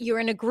 or you're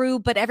in a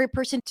group but every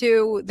person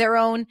to their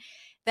own,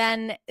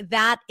 then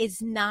that is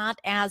not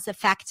as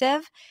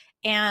effective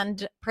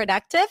and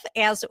productive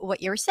as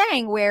what you're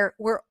saying, where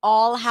we're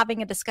all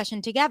having a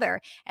discussion together.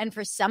 And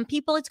for some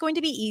people it's going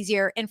to be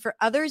easier, and for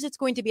others it's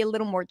going to be a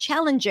little more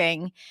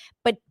challenging.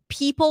 But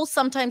people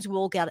sometimes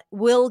will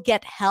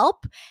get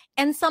help,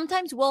 and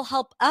sometimes will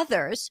help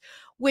others,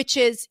 which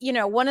is,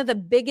 one of the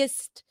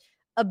biggest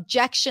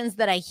objections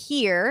that I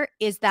hear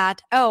is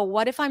that, oh,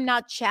 what if I'm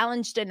not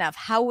challenged enough?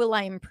 How will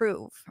I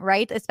improve?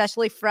 Right?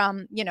 Especially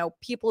from,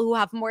 people who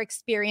have more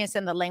experience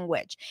in the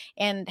language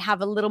and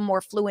have a little more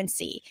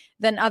fluency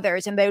than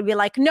others. And they would be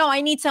like, no,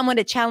 I need someone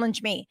to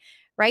challenge me.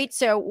 Right?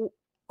 So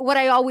what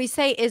I always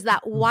say is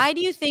that, why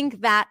do you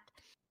think that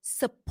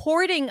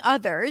supporting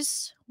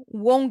others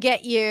won't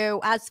get you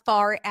as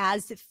far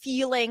as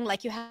feeling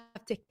like you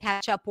have to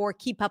catch up or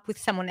keep up with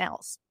someone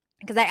else.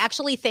 Because I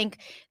actually think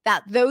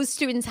that those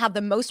students have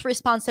the most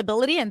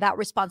responsibility, and that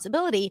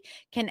responsibility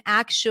can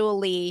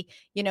actually,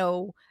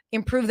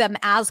 improve them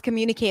as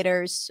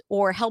communicators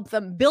or help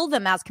them build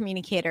them as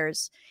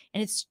communicators.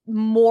 And it's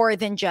more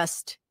than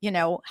just,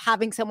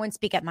 having someone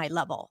speak at my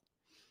level.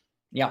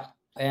 Yeah.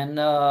 And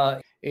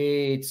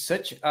it's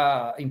such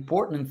an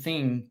important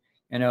thing,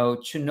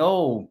 to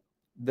know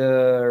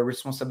the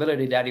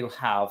responsibility that you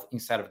have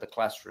inside of the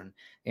classroom.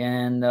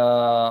 And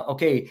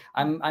okay,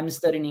 I'm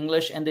studying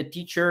English, and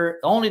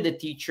only the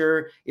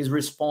teacher is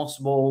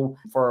responsible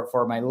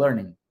for my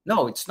learning.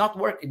 No, it's not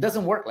work. It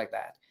doesn't work like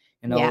that.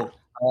 Yeah.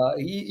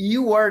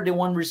 You are the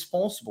one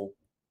responsible.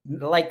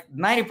 Like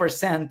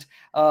 90%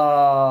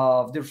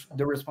 of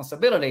the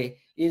responsibility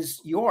is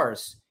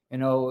yours.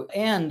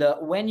 And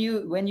when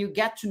you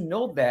get to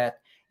know that,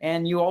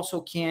 and you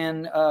also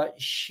can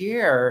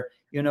share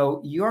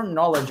your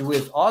knowledge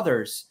with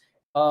others,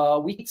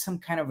 we need some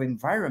kind of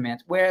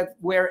environment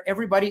where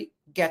everybody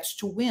gets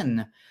to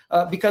win,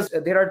 because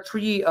there are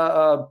three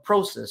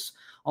processes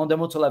on the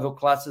multi-level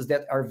classes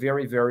that are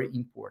very, very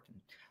important.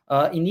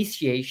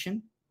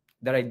 Initiation,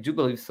 that I do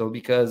believe so,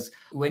 because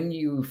when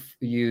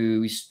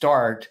you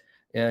start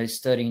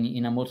studying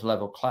in a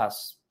multi-level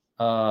class,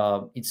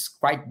 it's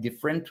quite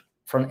different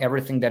from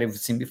everything that you've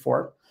seen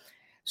before.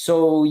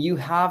 So you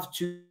have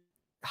to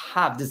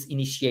have this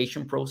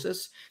initiation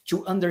process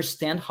to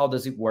understand how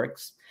does it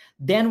works.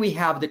 Then we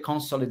have the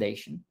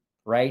consolidation,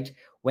 right?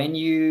 When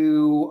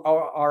you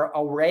are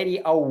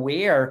already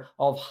aware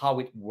of how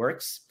it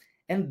works.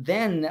 And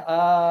then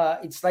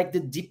it's like the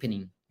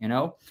deepening,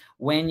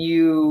 when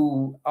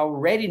you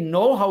already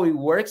know how it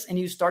works and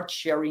you start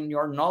sharing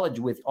your knowledge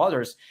with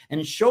others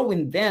and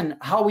showing them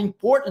how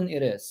important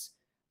it is,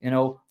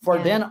 for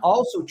them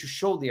also to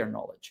show their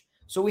knowledge.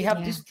 So we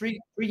have these three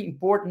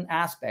important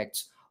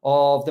aspects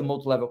of the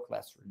multi-level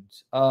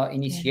classrooms: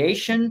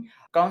 initiation,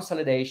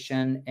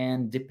 consolidation,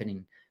 and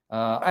deepening.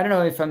 I don't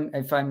know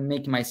if I'm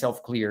making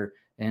myself clear.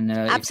 And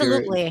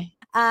absolutely.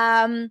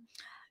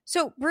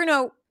 So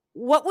Bruno,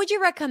 what would you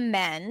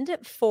recommend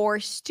for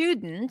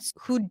students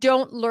who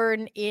don't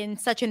learn in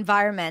such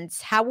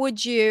environments? How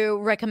would you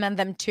recommend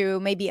them to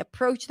maybe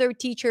approach their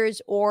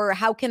teachers, or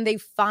how can they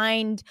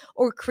find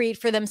or create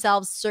for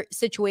themselves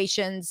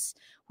situations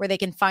where they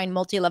can find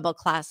multi-level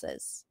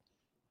classes?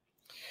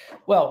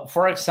 Well,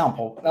 for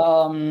example,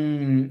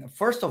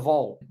 first of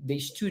all, the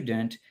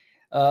student,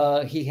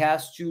 he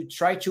has to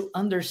try to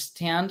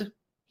understand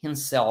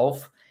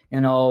himself,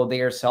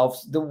 their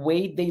selves, the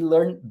way they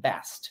learn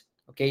best.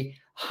 Okay,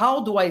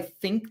 how do I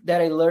think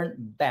that I learn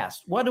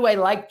best? What do I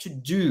like to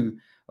do?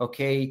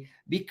 Okay,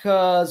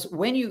 because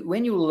when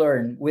you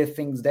learn with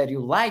things that you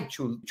like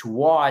to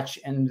watch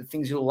and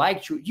things you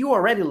like you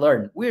already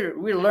learn.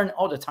 We learn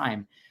all the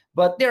time,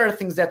 but there are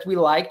things that we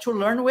like to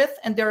learn with,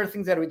 and there are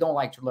things that we don't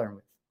like to learn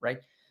with, right?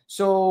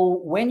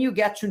 So when you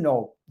get to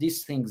know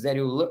these things that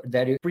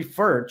you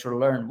prefer to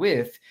learn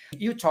with,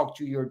 you talk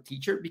to your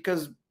teacher,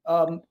 because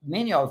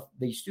many of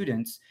the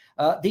students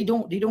they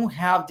don't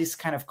have this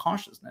kind of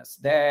consciousness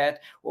that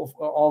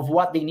of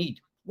what they need.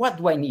 What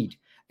do I need?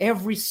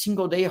 Every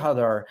single day,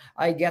 Heather,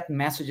 I get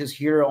messages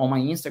here on my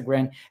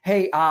Instagram.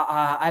 Hey,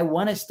 I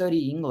want to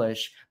study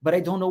English, but I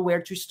don't know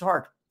where to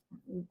start.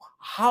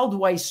 How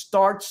do I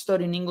start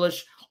studying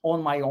English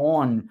on my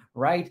own,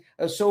 right?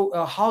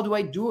 So how do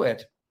I do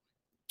it?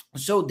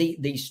 So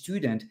the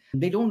student,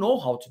 they don't know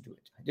how to do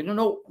it. They don't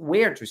know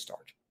where to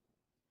start.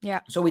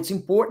 Yeah. So it's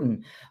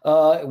important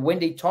when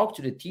they talk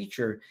to the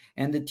teacher,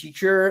 and the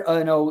teacher,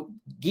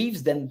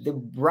 gives them the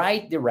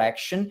right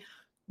direction,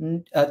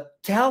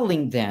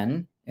 telling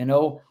them,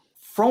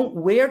 from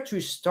where to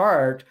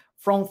start,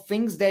 from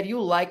things that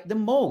you like the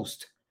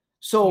most.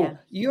 So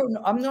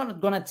I'm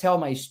not going to tell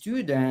my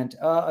student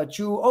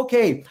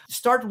to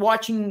start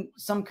watching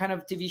some kind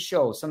of TV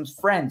show, some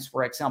Friends,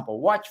 for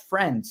example. Watch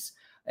Friends,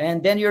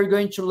 and then you're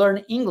going to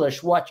learn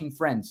English watching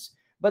Friends.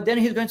 But then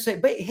he's going to say,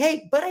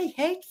 but I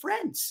hate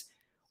Friends.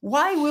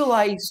 Why will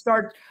I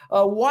start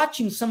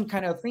watching some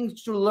kind of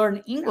things to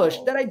learn English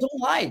that I don't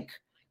like?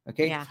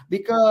 Okay,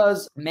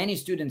 because many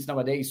students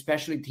nowadays,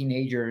 especially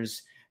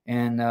teenagers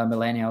and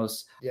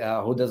millennials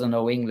who doesn't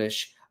know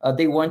English,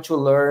 they want to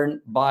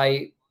learn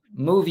by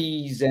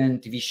movies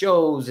and TV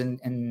shows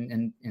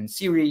and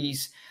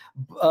series,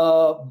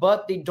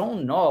 but they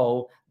don't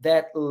know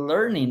that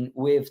learning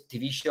with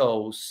TV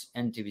shows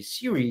and TV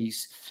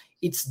series,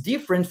 it's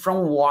different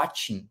from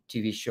watching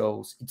TV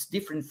shows. It's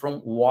different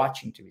from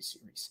watching TV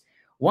series.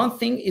 One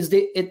thing is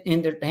the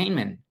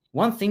entertainment.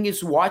 One thing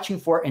is watching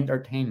for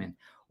entertainment.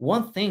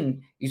 One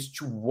thing is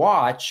to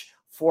watch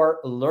for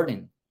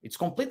learning. It's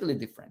completely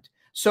different.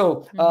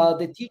 So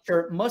the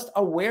teacher must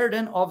aware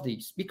them of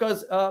these,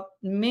 because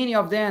many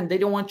of them, they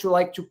don't want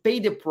to pay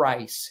the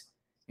price,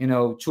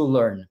 to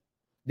learn.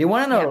 They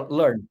want to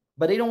learn,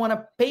 but they don't want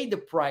to pay the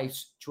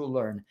price to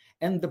learn.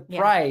 And the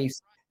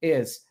price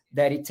is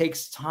that it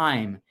takes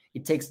time,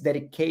 it takes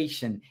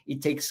dedication,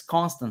 it takes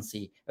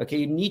constancy. Okay,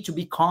 you need to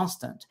be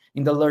constant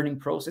in the learning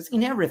process,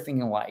 in everything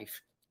in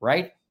life,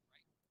 right?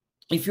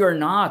 If you're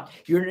not,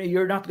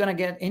 you're not going to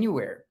get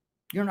anywhere.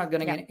 You're not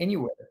going to get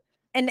anywhere.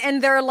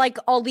 And there are like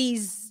all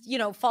these,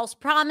 false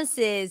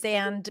promises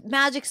and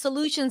magic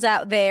solutions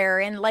out there,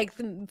 and like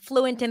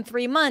fluent in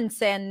 3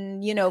 months,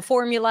 and,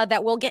 formula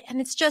that will get, and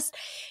it's just,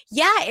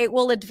 it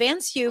will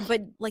advance you,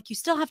 but like you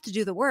still have to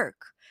do the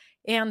work.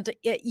 And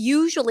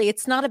usually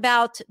it's not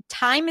about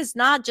time, is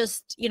not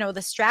just,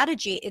 the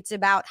strategy. It's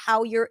about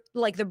how you're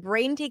like, the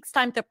brain takes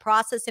time to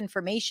process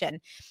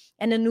information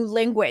and a new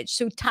language.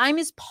 So time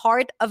is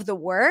part of the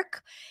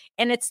work,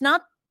 and it's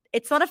not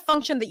a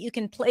function that you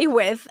can play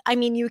with. I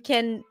mean, you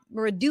can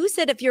reduce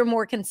it if you're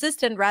more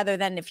consistent rather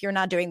than if you're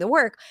not doing the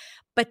work.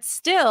 But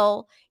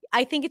still,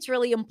 I think it's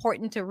really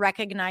important to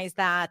recognize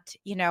that,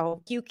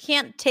 you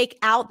can't take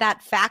out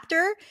that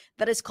factor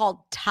that is called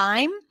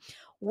time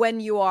when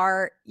you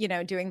are,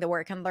 doing the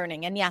work and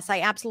learning. And yes, I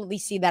absolutely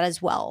see that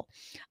as well.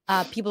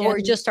 People who are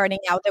just starting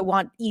out, they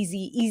want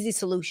easy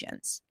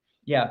solutions.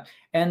 Yeah,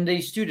 and the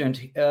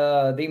student,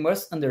 they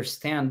must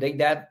understand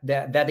that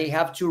they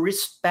have to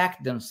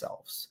respect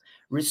themselves,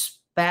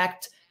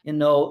 respect,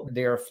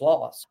 their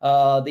flaws.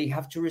 They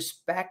have to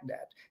respect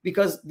that,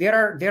 because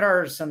there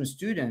are some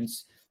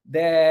students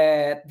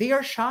that they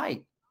are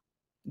shy.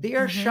 They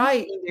are shy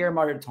in their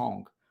mother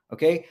tongue.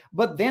 Okay,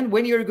 but then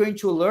when you're going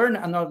to learn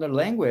another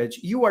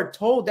language, you are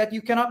told that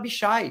you cannot be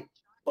shy.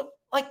 But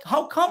like,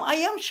 how come I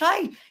am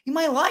shy in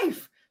my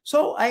life?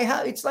 So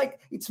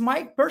it's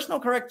my personal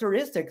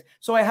characteristic.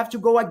 So I have to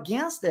go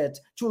against it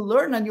to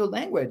learn a new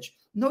language.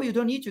 No, you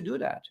don't need to do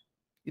that.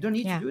 You don't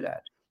need to do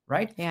that,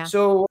 right? Yeah.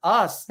 So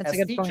us as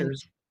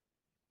teachers,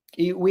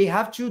 we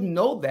have to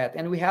know that,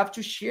 and we have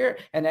to share,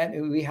 and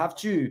then we have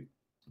to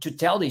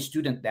tell the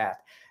student that,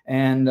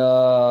 and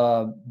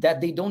that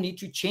they don't need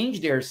to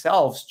change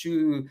themselves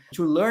to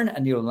learn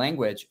a new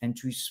language and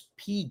to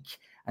speak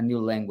a new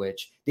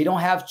language. They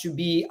don't have to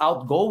be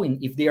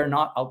outgoing if they are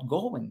not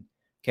outgoing.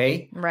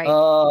 Okay. Right.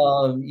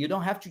 You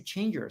don't have to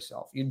change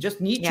yourself. You just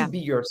need to be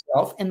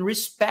yourself and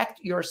respect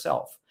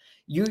yourself.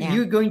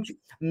 You're going to,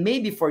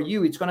 maybe for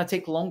you, it's going to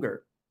take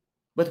longer,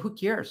 but who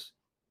cares?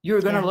 You're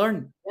going to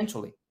learn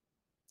eventually.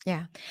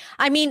 Yeah.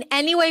 I mean,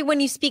 anyway, when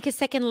you speak a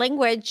second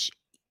language,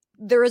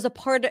 there is a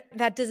part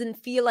that doesn't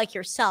feel like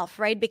yourself,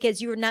 right?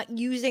 Because you're not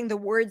using the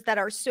words that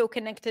are so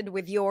connected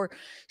with your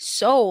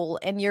soul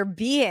and your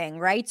being,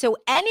 right? So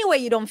anyway,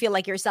 you don't feel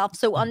like yourself.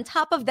 So on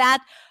top of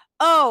that,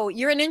 oh,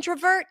 you're an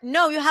introvert?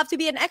 No, you have to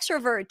be an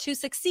extrovert to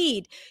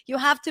succeed. You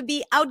have to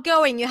be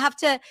outgoing. You have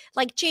to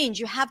like change.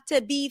 You have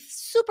to be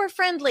super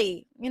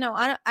friendly.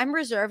 I'm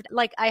reserved.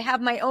 Like I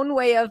have my own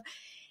way of,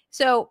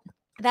 so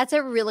that's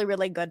a really,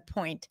 really good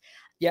point.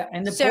 Yeah,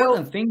 and the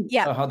important thing,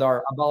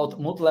 Hadar, about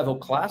multi-level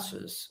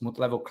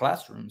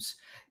classrooms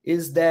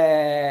is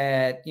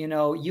that,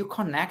 you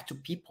connect to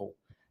people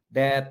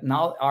that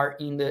now are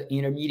in the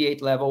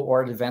intermediate level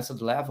or advanced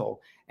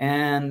level,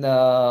 and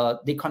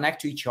they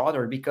connect to each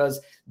other because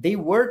they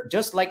were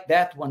just like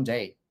that one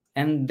day.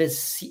 And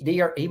they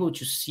are able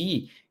to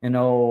see,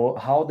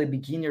 how the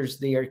beginners,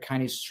 they are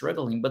kind of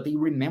struggling, but they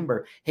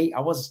remember, hey,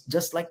 I was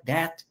just like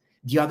that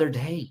the other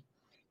day.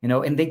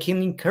 And they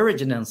can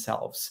encourage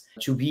themselves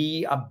to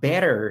be a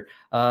better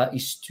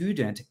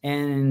student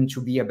and to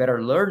be a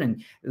better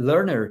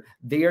learner.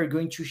 They are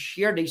going to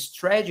share the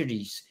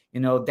strategies,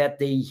 that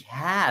they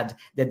had,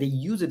 that they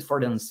use it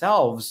for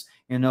themselves,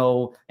 and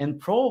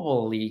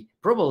probably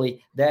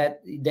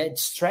that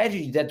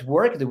strategy that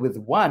worked with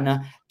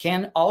one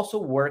can also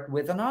work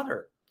with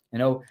another.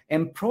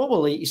 And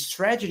probably a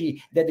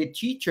strategy that the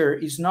teacher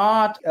is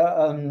not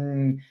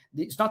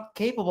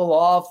capable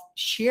of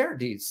share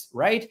this,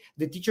 right?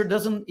 The teacher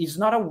is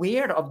not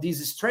aware of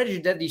this strategy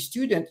that the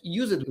student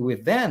uses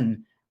with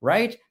them,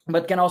 right?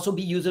 But can also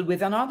be used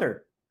with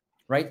another,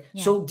 right?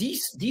 Yeah. So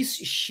these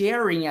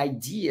sharing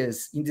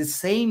ideas in the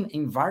same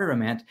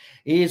environment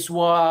is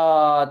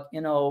what,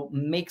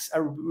 makes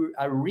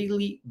a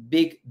really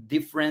big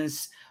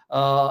difference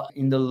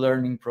in the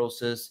learning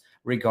process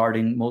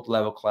regarding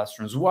multi-level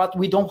classrooms, what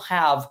we don't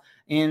have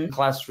in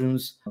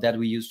classrooms that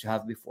we used to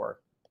have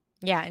before.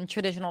 Yeah, in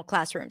traditional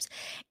classrooms.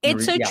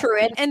 It's so true.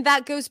 And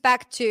that goes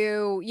back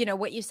to,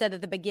 what you said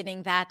at the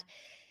beginning, that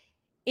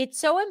it's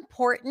so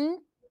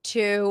important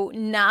to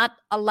not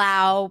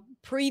allow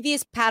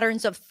previous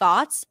patterns of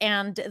thoughts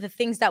and the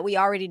things that we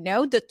already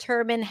know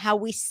determine how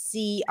we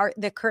see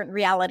the current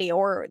reality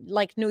or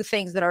like new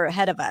things that are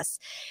ahead of us.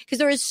 Because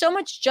there is so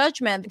much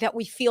judgment that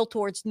we feel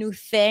towards new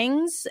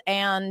things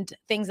and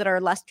things that are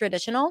less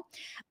traditional.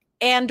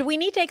 And we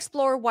need to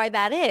explore why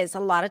that is. A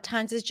lot of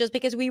times it's just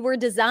because we were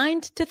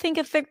designed to think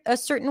a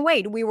certain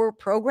way. We were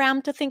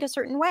programmed to think a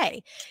certain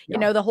way.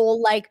 Yeah. The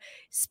whole like,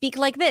 speak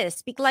like this,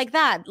 speak like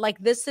that. Like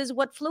this is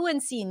what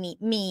fluency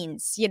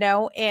means,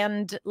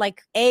 and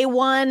like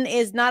A1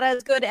 is not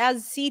as good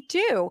as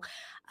C2.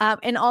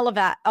 And all of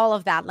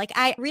that. Like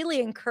I really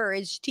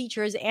encourage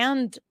teachers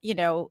and,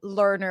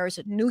 learners,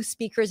 new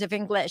speakers of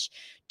English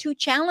to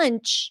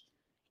challenge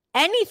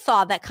any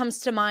thought that comes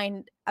to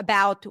mind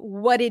about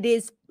what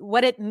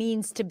it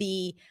means to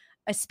be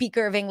a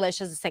speaker of English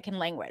as a second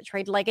language,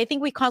 right? Like, I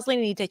think we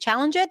constantly need to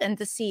challenge it and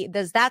to see,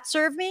 does that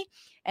serve me?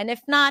 And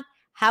if not,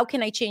 how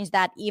can I change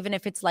that, even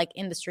if it's like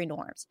industry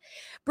norms?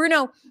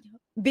 Bruno,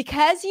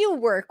 because you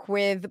work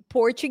with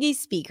Portuguese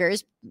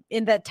speakers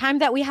in the time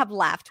that we have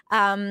left,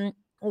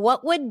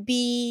 what would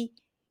be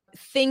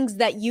things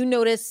that you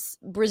notice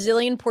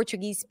Brazilian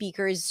Portuguese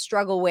speakers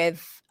struggle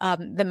with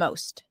the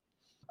most?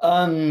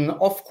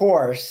 Of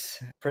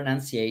course,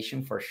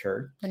 pronunciation for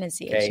sure.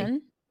 Pronunciation. Okay.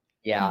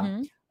 Yeah.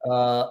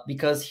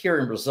 Because here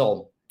in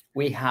Brazil,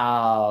 we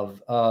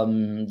have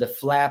the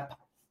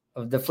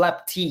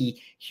flap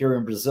T here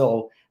in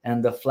Brazil,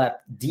 and the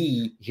flap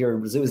D here in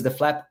Brazil is the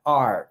flap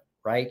R,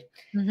 right?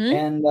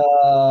 And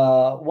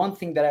one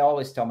thing that I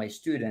always tell my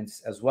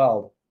students as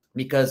well,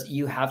 because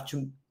you have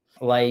to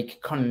like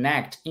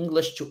connect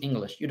English to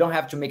English. You don't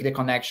have to make the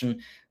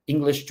connection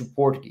English to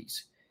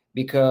Portuguese,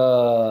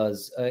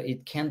 because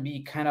it can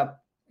be kind of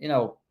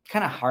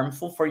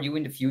harmful for you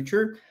in the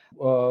future,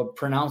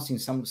 pronouncing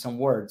some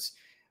words.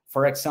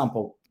 For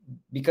example,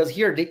 because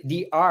here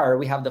the R,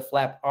 we have the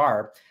flap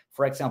R.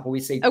 For example, we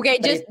say give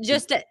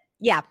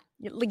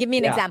me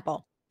an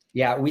example.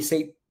 Yeah, we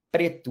say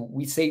preto,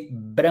 we say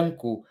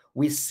branco,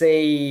 we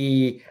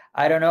say,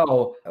 I don't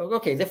know.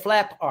 Okay, the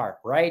flap R,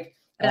 right?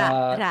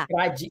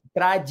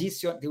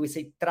 Traditional, we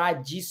say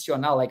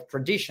tradicional, like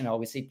traditional.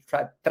 We say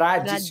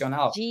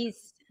tradicional.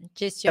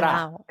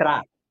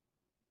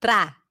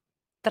 Tra.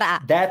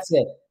 That's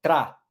it.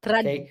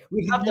 Okay.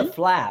 We have the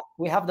flap.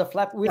 We have the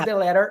flap with the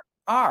letter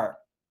R.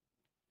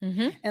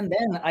 And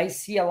then I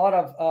see a lot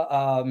of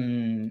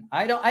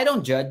I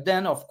don't judge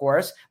them, of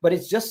course, but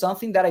it's just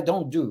something that I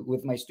don't do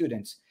with my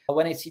students.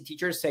 When I see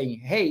teachers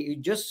saying, "Hey, you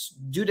just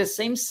do the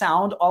same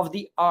sound of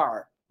the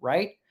R,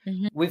 right?"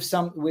 With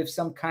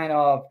some kind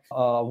of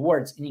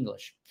words in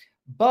English.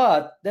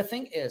 But the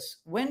thing is,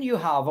 when you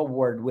have a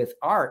word with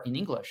R in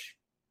English,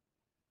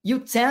 you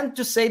tend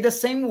to say the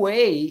same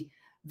way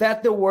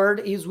that the word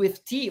is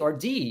with T or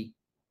D.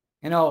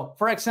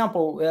 For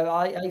example,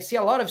 I see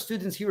a lot of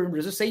students here in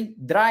Brazil saying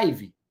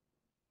drive.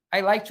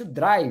 I like to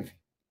drive.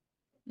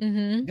 Do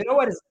you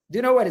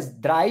know what is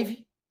drive?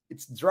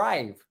 It's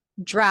drive.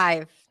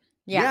 Drive.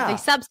 Yeah. They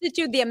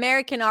substitute the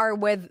American R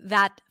with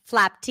that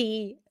flap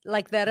T,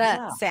 like the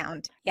R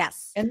sound.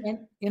 Yes. And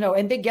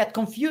they get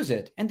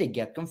confused.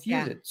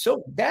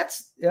 So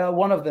that's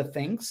one of the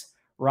things,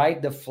 right?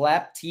 The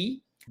flap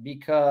T,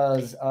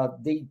 because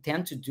they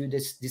tend to do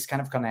this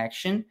kind of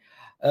connection.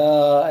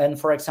 And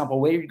for example,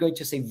 where you're going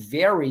to say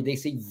very, they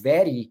say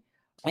very.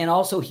 And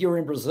also here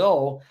in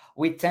Brazil,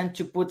 we tend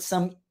to put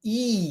some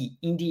E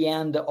in the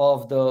end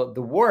of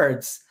the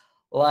words.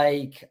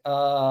 Like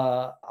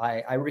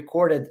I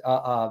recorded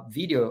a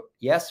video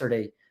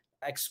yesterday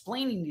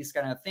explaining these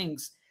kind of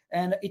things.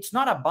 And it's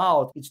not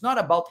about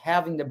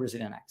having the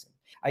Brazilian accent.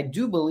 I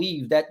do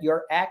believe that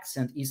your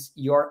accent is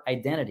your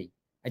identity.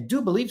 I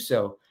do believe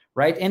so,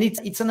 right? And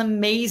it's an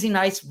amazing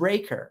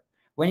icebreaker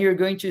when you're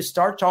going to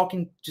start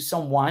talking to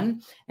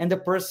someone and the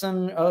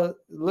person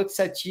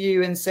looks at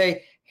you and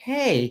say,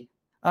 "Hey,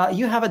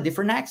 you have a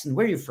different accent.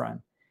 Where are you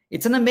from?"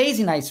 It's an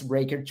amazing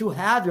icebreaker to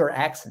have your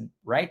accent,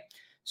 right?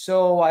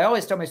 So I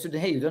always tell my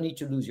students, "Hey, you don't need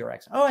to lose your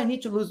accent." "Oh, I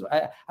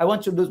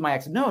want to lose my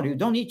accent." No, you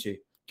don't need to.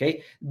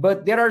 Okay.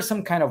 But there are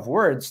some kind of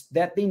words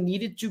that they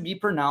needed to be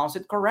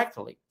pronounced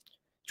correctly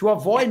to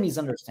avoid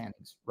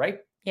misunderstandings,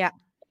 right? Yeah.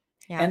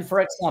 And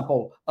for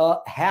example,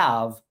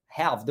 have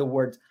the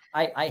word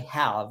I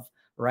have,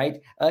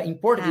 right? In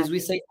Portuguese, we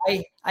say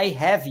I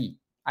heavy.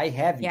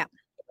 Yeah.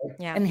 Right?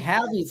 And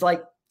heavy is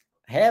like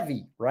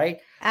heavy, right?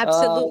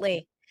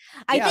 Absolutely.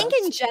 I think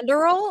in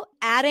general,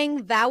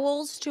 adding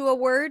vowels to a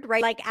word,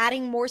 right? Like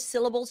adding more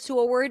syllables to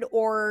a word,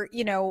 or,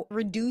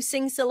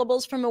 reducing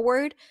syllables from a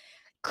word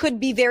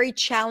could be very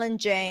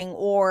challenging,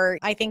 or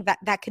I think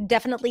that could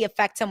definitely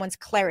affect someone's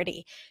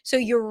clarity. So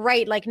you're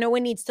right. Like, no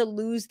one needs to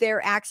lose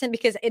their accent,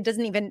 because it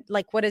doesn't even,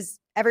 like,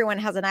 everyone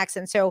has an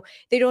accent. So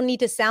they don't need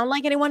to sound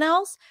like anyone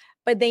else,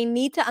 but they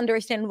need to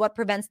understand what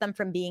prevents them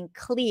from being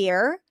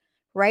clear,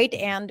 right?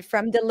 And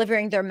from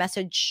delivering their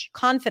message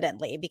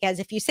confidently. Because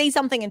if you say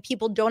something and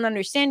people don't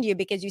understand you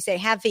because you say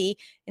heavy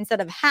instead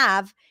of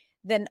have,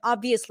 then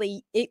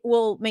obviously it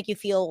will make you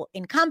feel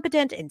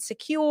incompetent,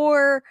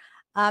 insecure,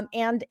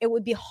 and it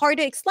would be hard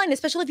to explain,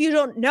 especially if you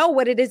don't know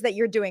what it is that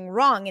you're doing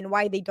wrong and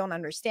why they don't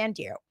understand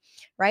you,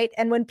 right?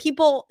 And when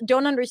people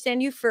don't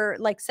understand you for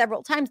like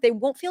several times, they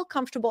won't feel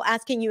comfortable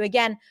asking you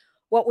again,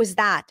 what was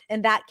that?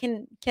 And that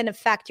can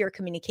affect your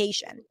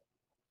communication.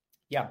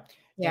 Yeah.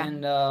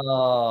 And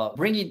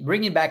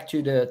bring it back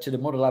to the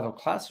multi-level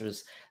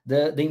classes.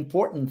 The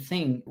important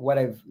thing, what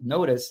I've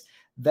noticed,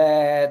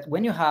 that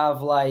when you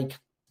have like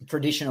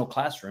traditional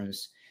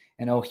classrooms,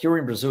 here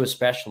in Brazil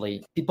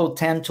especially, people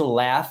tend to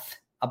laugh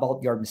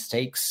about your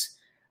mistakes,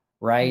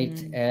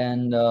 right?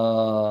 And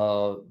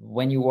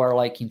when you are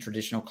like in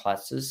traditional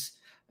classes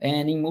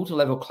and in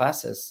multi-level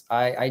classes,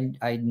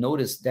 I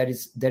noticed there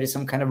is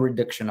some kind of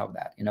reduction of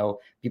that.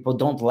 People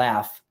don't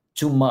laugh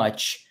too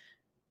much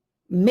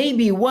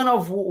maybe one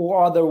of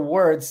other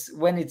words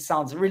when it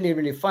sounds really,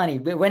 really funny,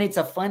 but when it's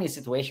a funny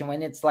situation,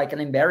 when it's like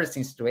an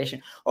embarrassing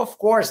situation, of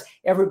course,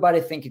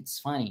 everybody think it's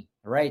funny,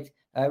 right?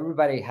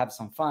 Everybody have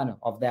some fun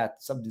of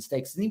that, some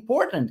mistakes. It's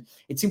important.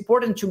 It's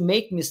important to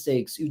make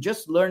mistakes. You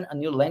just learn a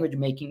new language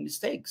making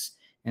mistakes.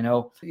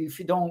 If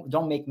you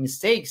don't make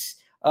mistakes,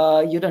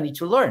 you don't need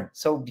to learn.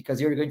 So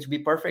because you're going to be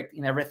perfect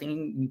in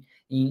everything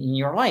in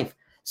your life.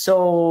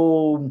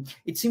 So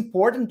it's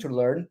important to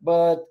learn,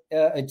 but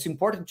it's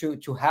important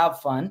to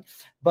have fun,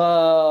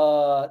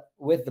 but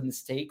with the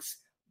mistakes.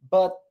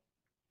 But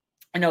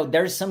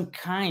there's some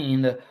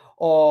kind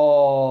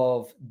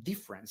of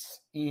difference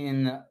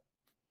in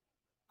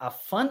a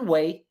fun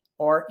way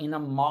or in a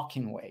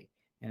mocking way.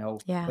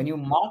 When you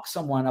mock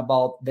someone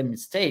about the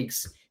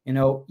mistakes,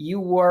 you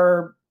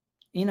were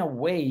in a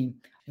way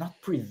not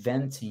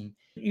preventing,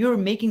 you're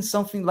making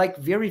something like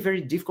very,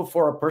 very difficult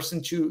for a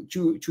person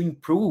to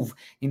improve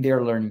in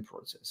their learning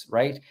process,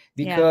 right?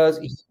 Because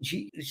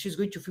she's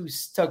going to feel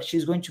stuck.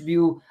 She's going to be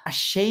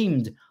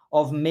ashamed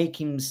of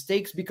making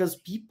mistakes because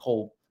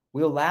people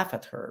will laugh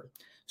at her.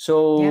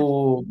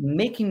 So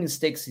making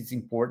mistakes is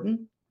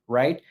important,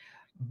 right?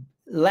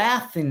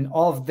 Laughing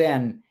of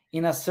them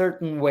in a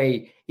certain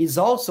way is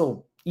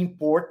also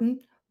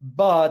important,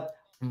 but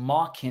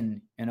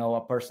mocking,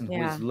 a person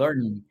who is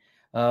learning,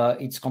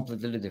 it's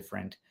completely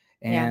different.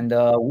 And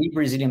we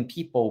Brazilian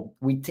people,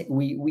 we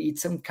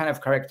it's some kind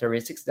of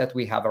characteristics that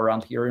we have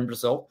around here in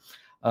Brazil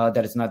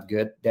that is not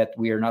good, that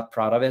we are not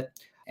proud of it,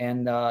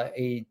 and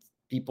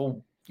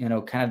people,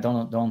 kind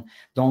of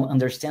don't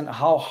understand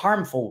how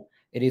harmful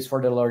it is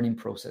for the learning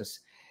process.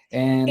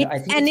 And I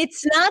think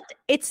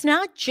it's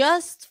not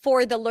just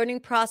for the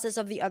learning process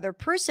of the other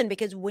person,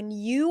 because when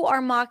you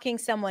are mocking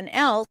someone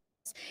else,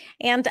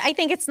 and I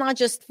think it's not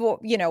just for,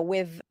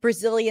 with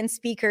Brazilian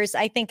speakers,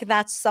 I think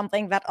that's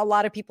something that a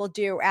lot of people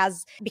do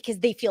because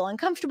they feel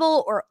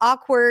uncomfortable or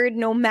awkward,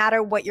 no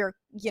matter what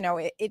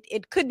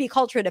it could be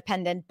culture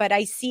dependent, but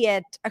I see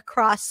it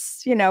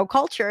across,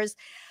 cultures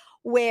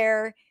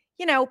where,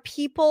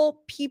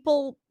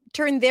 people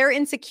turn their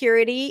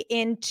insecurity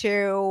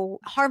into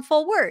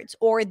harmful words,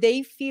 or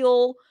they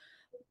feel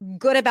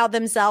good about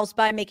themselves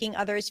by making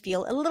others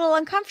feel a little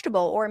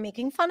uncomfortable or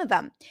making fun of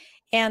them.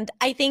 And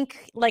I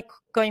think, like,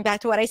 going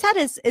back to what I said,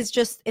 is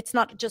just, it's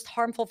not just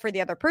harmful for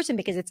the other person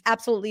because it's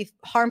absolutely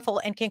harmful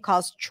and can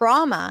cause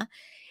trauma.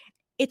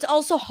 It's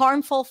also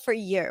harmful for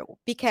you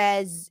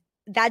because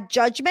that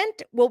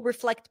judgment will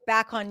reflect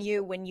back on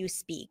you when you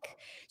speak.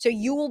 So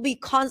you will be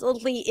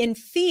constantly in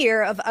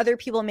fear of other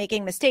people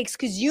making mistakes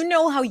because you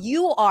know how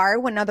you are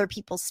when other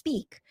people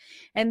speak.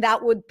 And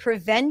that would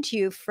prevent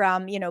you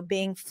from,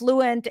 being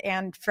fluent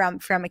and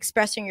from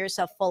expressing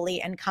yourself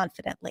fully and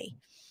confidently.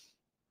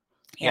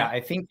 Yeah,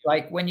 I think,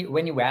 like, when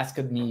you asked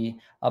me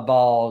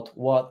about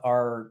what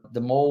are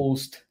the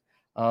most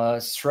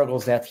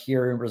struggles that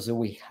here in Brazil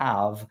we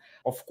have,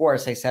 of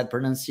course I said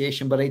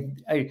pronunciation, but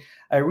I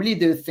really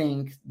do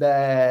think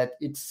that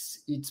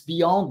it's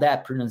beyond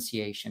that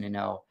pronunciation.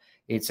 I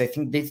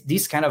think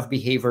this kind of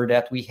behavior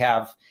that we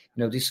have,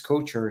 this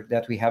culture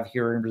that we have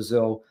here in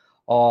Brazil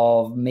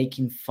of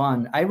making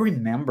fun. I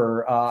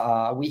remember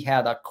we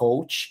had a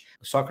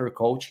soccer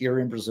coach here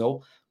in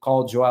Brazil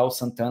called Joel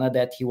Santana,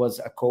 that he was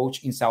a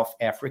coach in South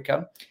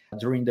Africa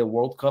during the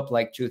World Cup,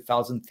 like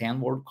 2010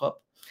 World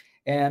Cup.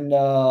 And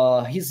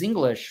his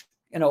English,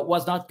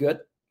 was not good.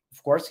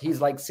 Of course, he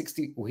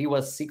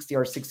was 60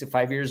 or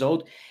 65 years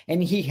old,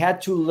 and he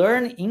had to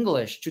learn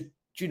English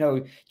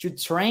to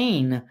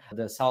train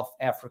the South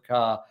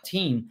Africa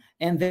team.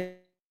 And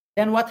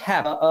then what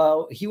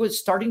happened? He was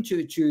starting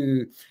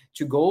to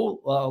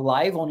go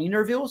live on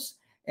interviews,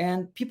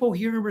 and people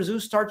here in Brazil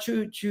start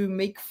to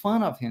make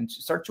fun of him, to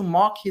start to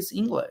mock his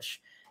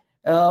English.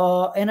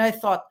 And I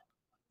thought,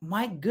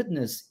 my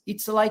goodness,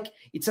 it's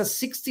a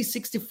 60,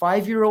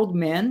 65-year-old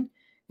man,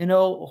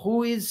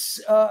 who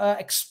is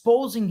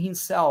exposing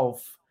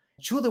himself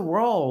to the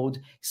world,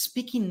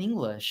 speaking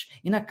English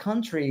in a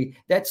country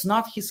that's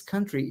not his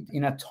country,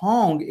 in a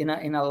tongue, in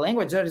a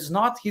language that is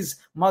not his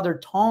mother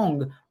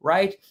tongue,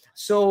 right?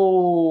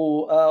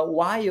 So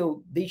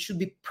while they should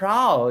be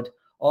proud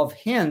of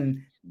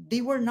him,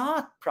 they were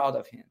not proud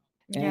of him.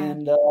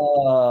 And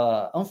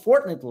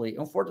unfortunately,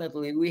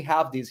 we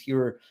have this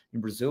here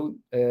in Brazil.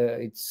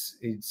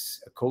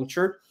 It's a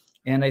culture,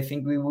 and I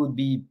think we would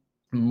be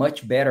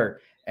much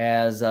better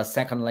as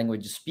second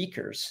language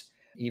speakers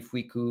if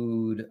we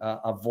could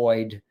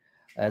avoid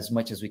as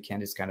much as we can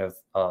this kind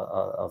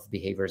of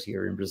behaviors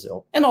here in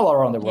Brazil and all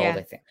around the world.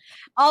 I think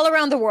all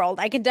around the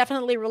world. I can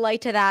definitely relate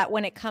to that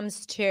when it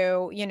comes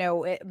to,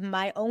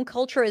 my own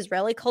culture,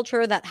 Israeli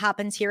culture, that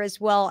happens here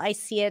as well. I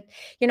see it,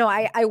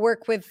 I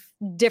work with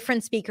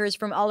different speakers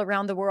from all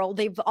around the world.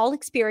 They've all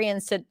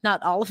experienced it,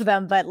 not all of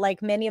them, but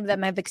like many of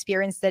them have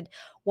experienced it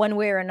one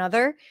way or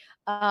another.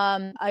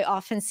 I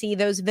often see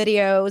those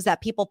videos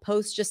that people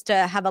post just to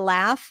have a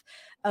laugh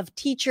of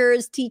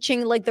teachers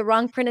teaching like the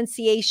wrong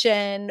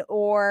pronunciation,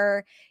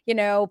 or,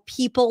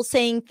 people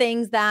saying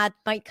things that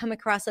might come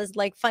across as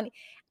like funny.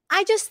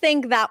 I just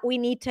think that we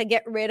need to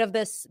get rid of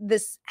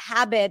this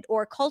habit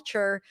or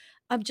culture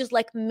of just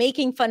like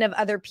making fun of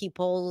other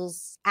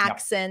people's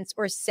accents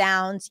or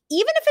sounds,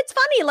 even if it's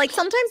funny. Like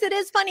sometimes it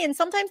is funny, and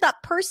sometimes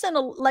that person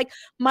like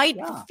might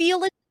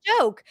feel it's a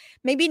joke.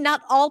 Maybe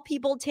not all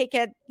people take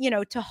it,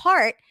 to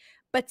heart,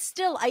 but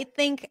still, I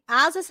think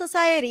as a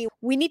society,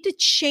 we need to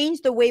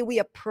change the way we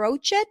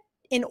approach it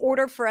in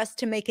order for us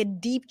to make a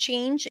deep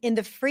change in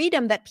the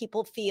freedom that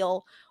people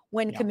feel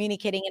when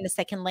communicating in a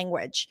second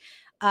language.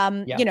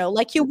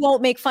 Like you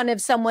won't make fun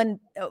of someone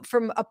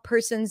from a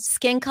person's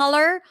skin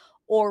color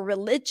or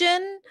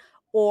religion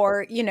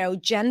or,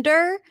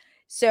 gender.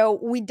 So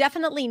we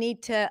definitely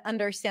need to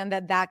understand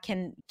that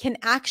can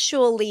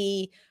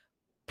actually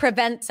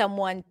prevent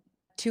someone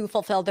to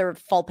fulfill their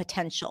full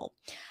potential.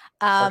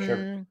 For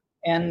sure.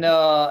 And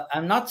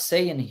I'm not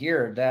saying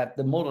here that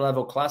the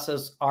multi-level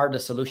classes are the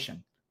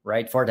solution,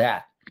 right, for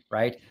that,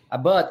 right?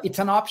 But it's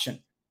an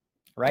option,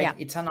 right? Yeah.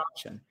 It's an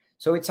option.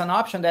 So it's an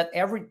option that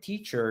every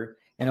teacher,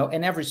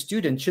 and every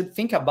student should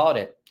think about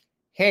it.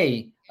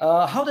 Hey,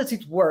 how does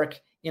it work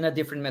in a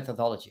different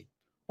methodology?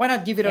 Why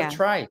not give it a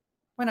try?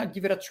 Why not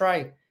give it a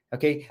try?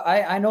 Okay.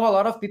 I know a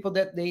lot of people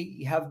that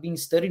they have been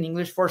studying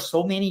English for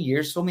so many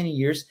years,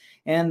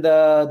 and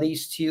they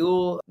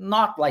still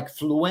not like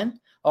fluent,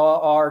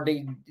 or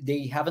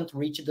they haven't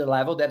reached the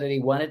level that they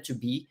wanted to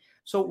be.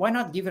 So why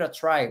not give it a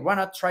try? Why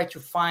not try to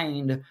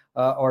find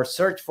or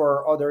search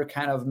for other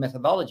kind of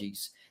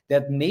methodologies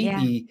that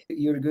maybe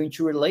you're going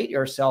to relate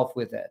yourself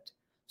with it?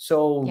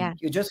 So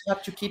you just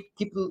have to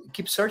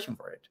keep searching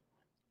for it.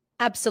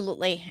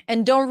 Absolutely.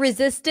 And don't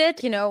resist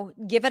it,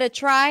 give it a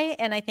try.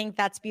 And I think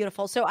that's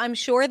beautiful. So I'm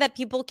sure that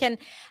people can,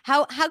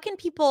 how can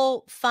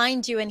people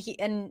find you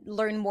and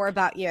learn more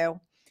about you,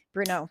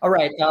 Bruno? All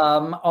right.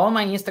 On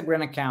my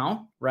Instagram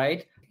account,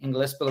 right?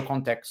 Inglés pelo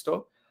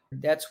Contexto.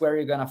 That's where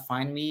you're going to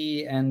find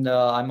me. And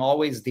I'm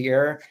always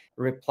there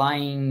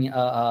replying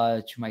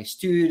to my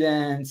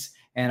students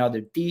and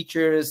other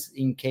teachers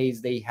in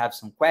case they have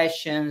some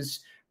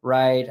questions,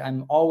 right?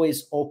 I'm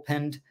always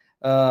open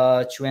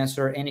to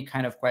answer any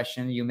kind of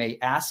question you may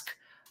ask.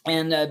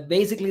 And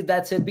basically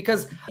that's it,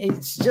 because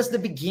it's just the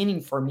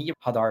beginning for me,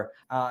 Hadar.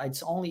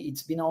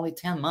 It's been only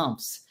 10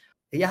 months.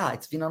 Yeah,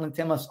 it's been only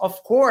 10 months.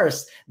 Of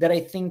course, that I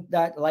think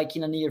that like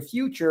in the near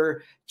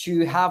future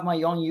to have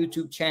my own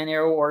YouTube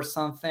channel or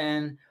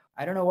something.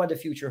 I don't know what the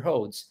future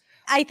holds.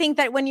 I think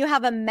that when you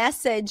have a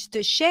message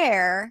to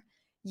share,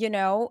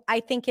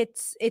 I think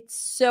it's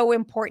so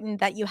important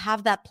that you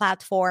have that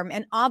platform.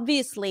 And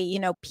obviously,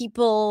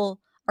 people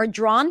are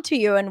drawn to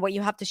you and what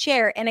you have to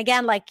share. And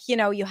again, like,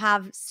 you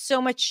have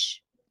so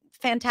much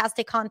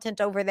fantastic content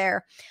over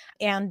there.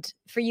 And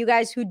for you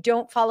guys who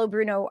don't follow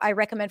Bruno, I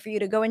recommend for you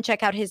to go and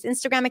check out his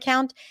Instagram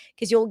account,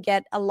 because you'll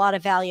get a lot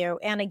of value.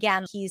 And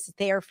again, he's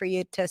there for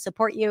you to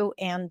support you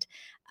and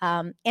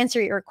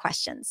answer your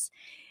questions.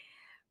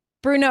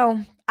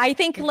 Bruno, I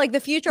think like the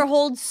future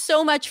holds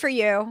so much for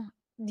you.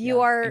 You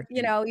are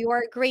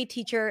a great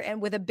teacher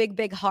and with a big,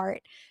 big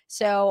heart.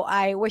 So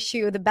I wish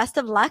you the best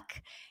of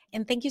luck.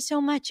 And thank you so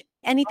much.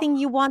 Anything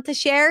you want to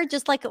share?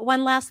 Just like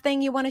one last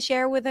thing you want to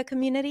share with the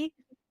community?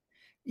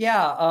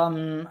 Yeah,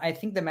 I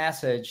think the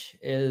message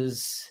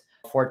is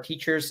for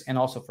teachers and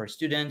also for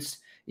students.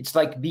 It's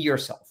like, be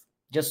yourself.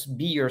 Just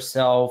be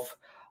yourself.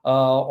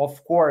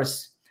 Of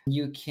course,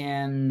 you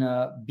can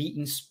be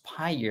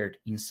inspired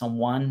in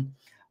someone,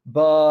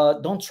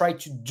 but don't try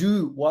to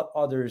do what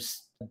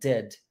others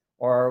did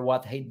or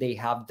what they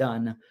have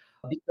done,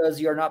 because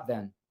you're not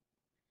them.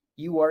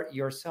 You are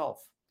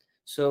yourself.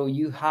 So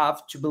you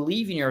have to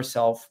believe in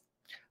yourself,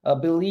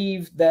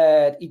 believe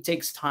that it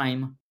takes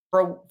time.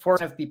 For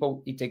some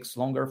people, it takes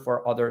longer.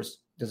 For others,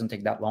 it doesn't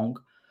take that long.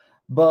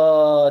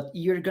 But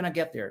you're going to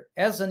get there.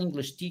 As an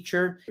English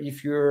teacher,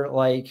 if you're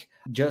like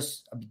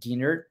just a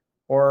beginner,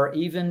 or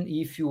even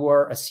if you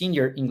are a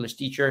senior English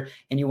teacher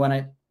and you want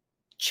to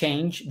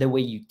change the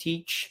way you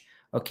teach,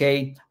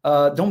 okay,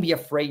 don't be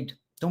afraid.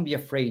 Don't be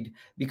afraid,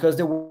 because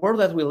the world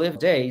that we live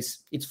nowadays,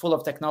 it's full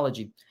of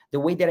technology.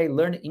 The way that I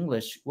learned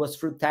English was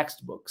through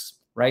textbooks,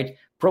 right?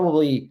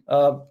 Probably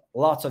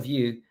lots of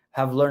you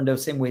have learned the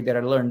same way that I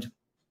learned.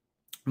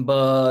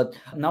 But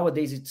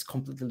nowadays, it's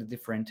completely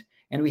different.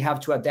 And we have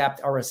to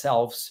adapt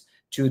ourselves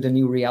to the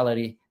new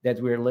reality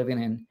that we're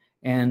living in.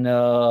 And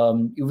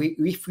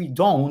if we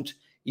don't,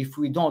 it's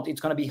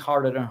going to be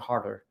harder and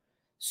harder.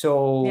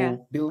 So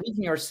believe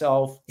in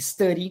yourself,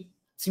 study.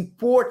 It's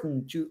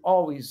important to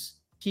always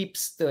keep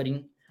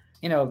studying.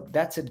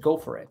 That's it. Go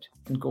for it,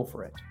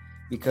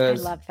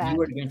 because you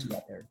are going to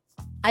get there.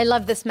 I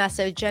love this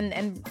message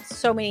and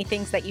so many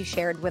things that you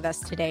shared with us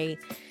today.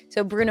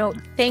 So Bruno,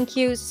 thank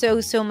you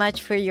so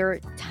much for your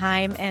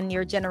time and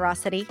your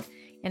generosity.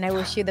 And I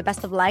wish you the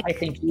best of luck. I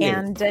thank you.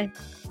 And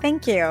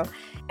thank you.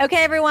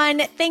 Okay,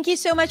 everyone. Thank you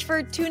so much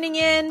for tuning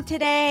in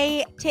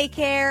today. Take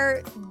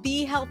care.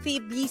 Be healthy.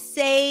 Be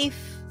safe.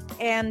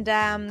 And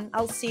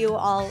I'll see you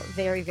all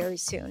very, very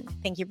soon.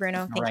 Thank you,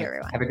 Bruno. Thank you,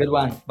 everyone. Have a good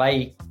one.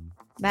 Bye.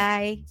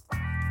 Bye.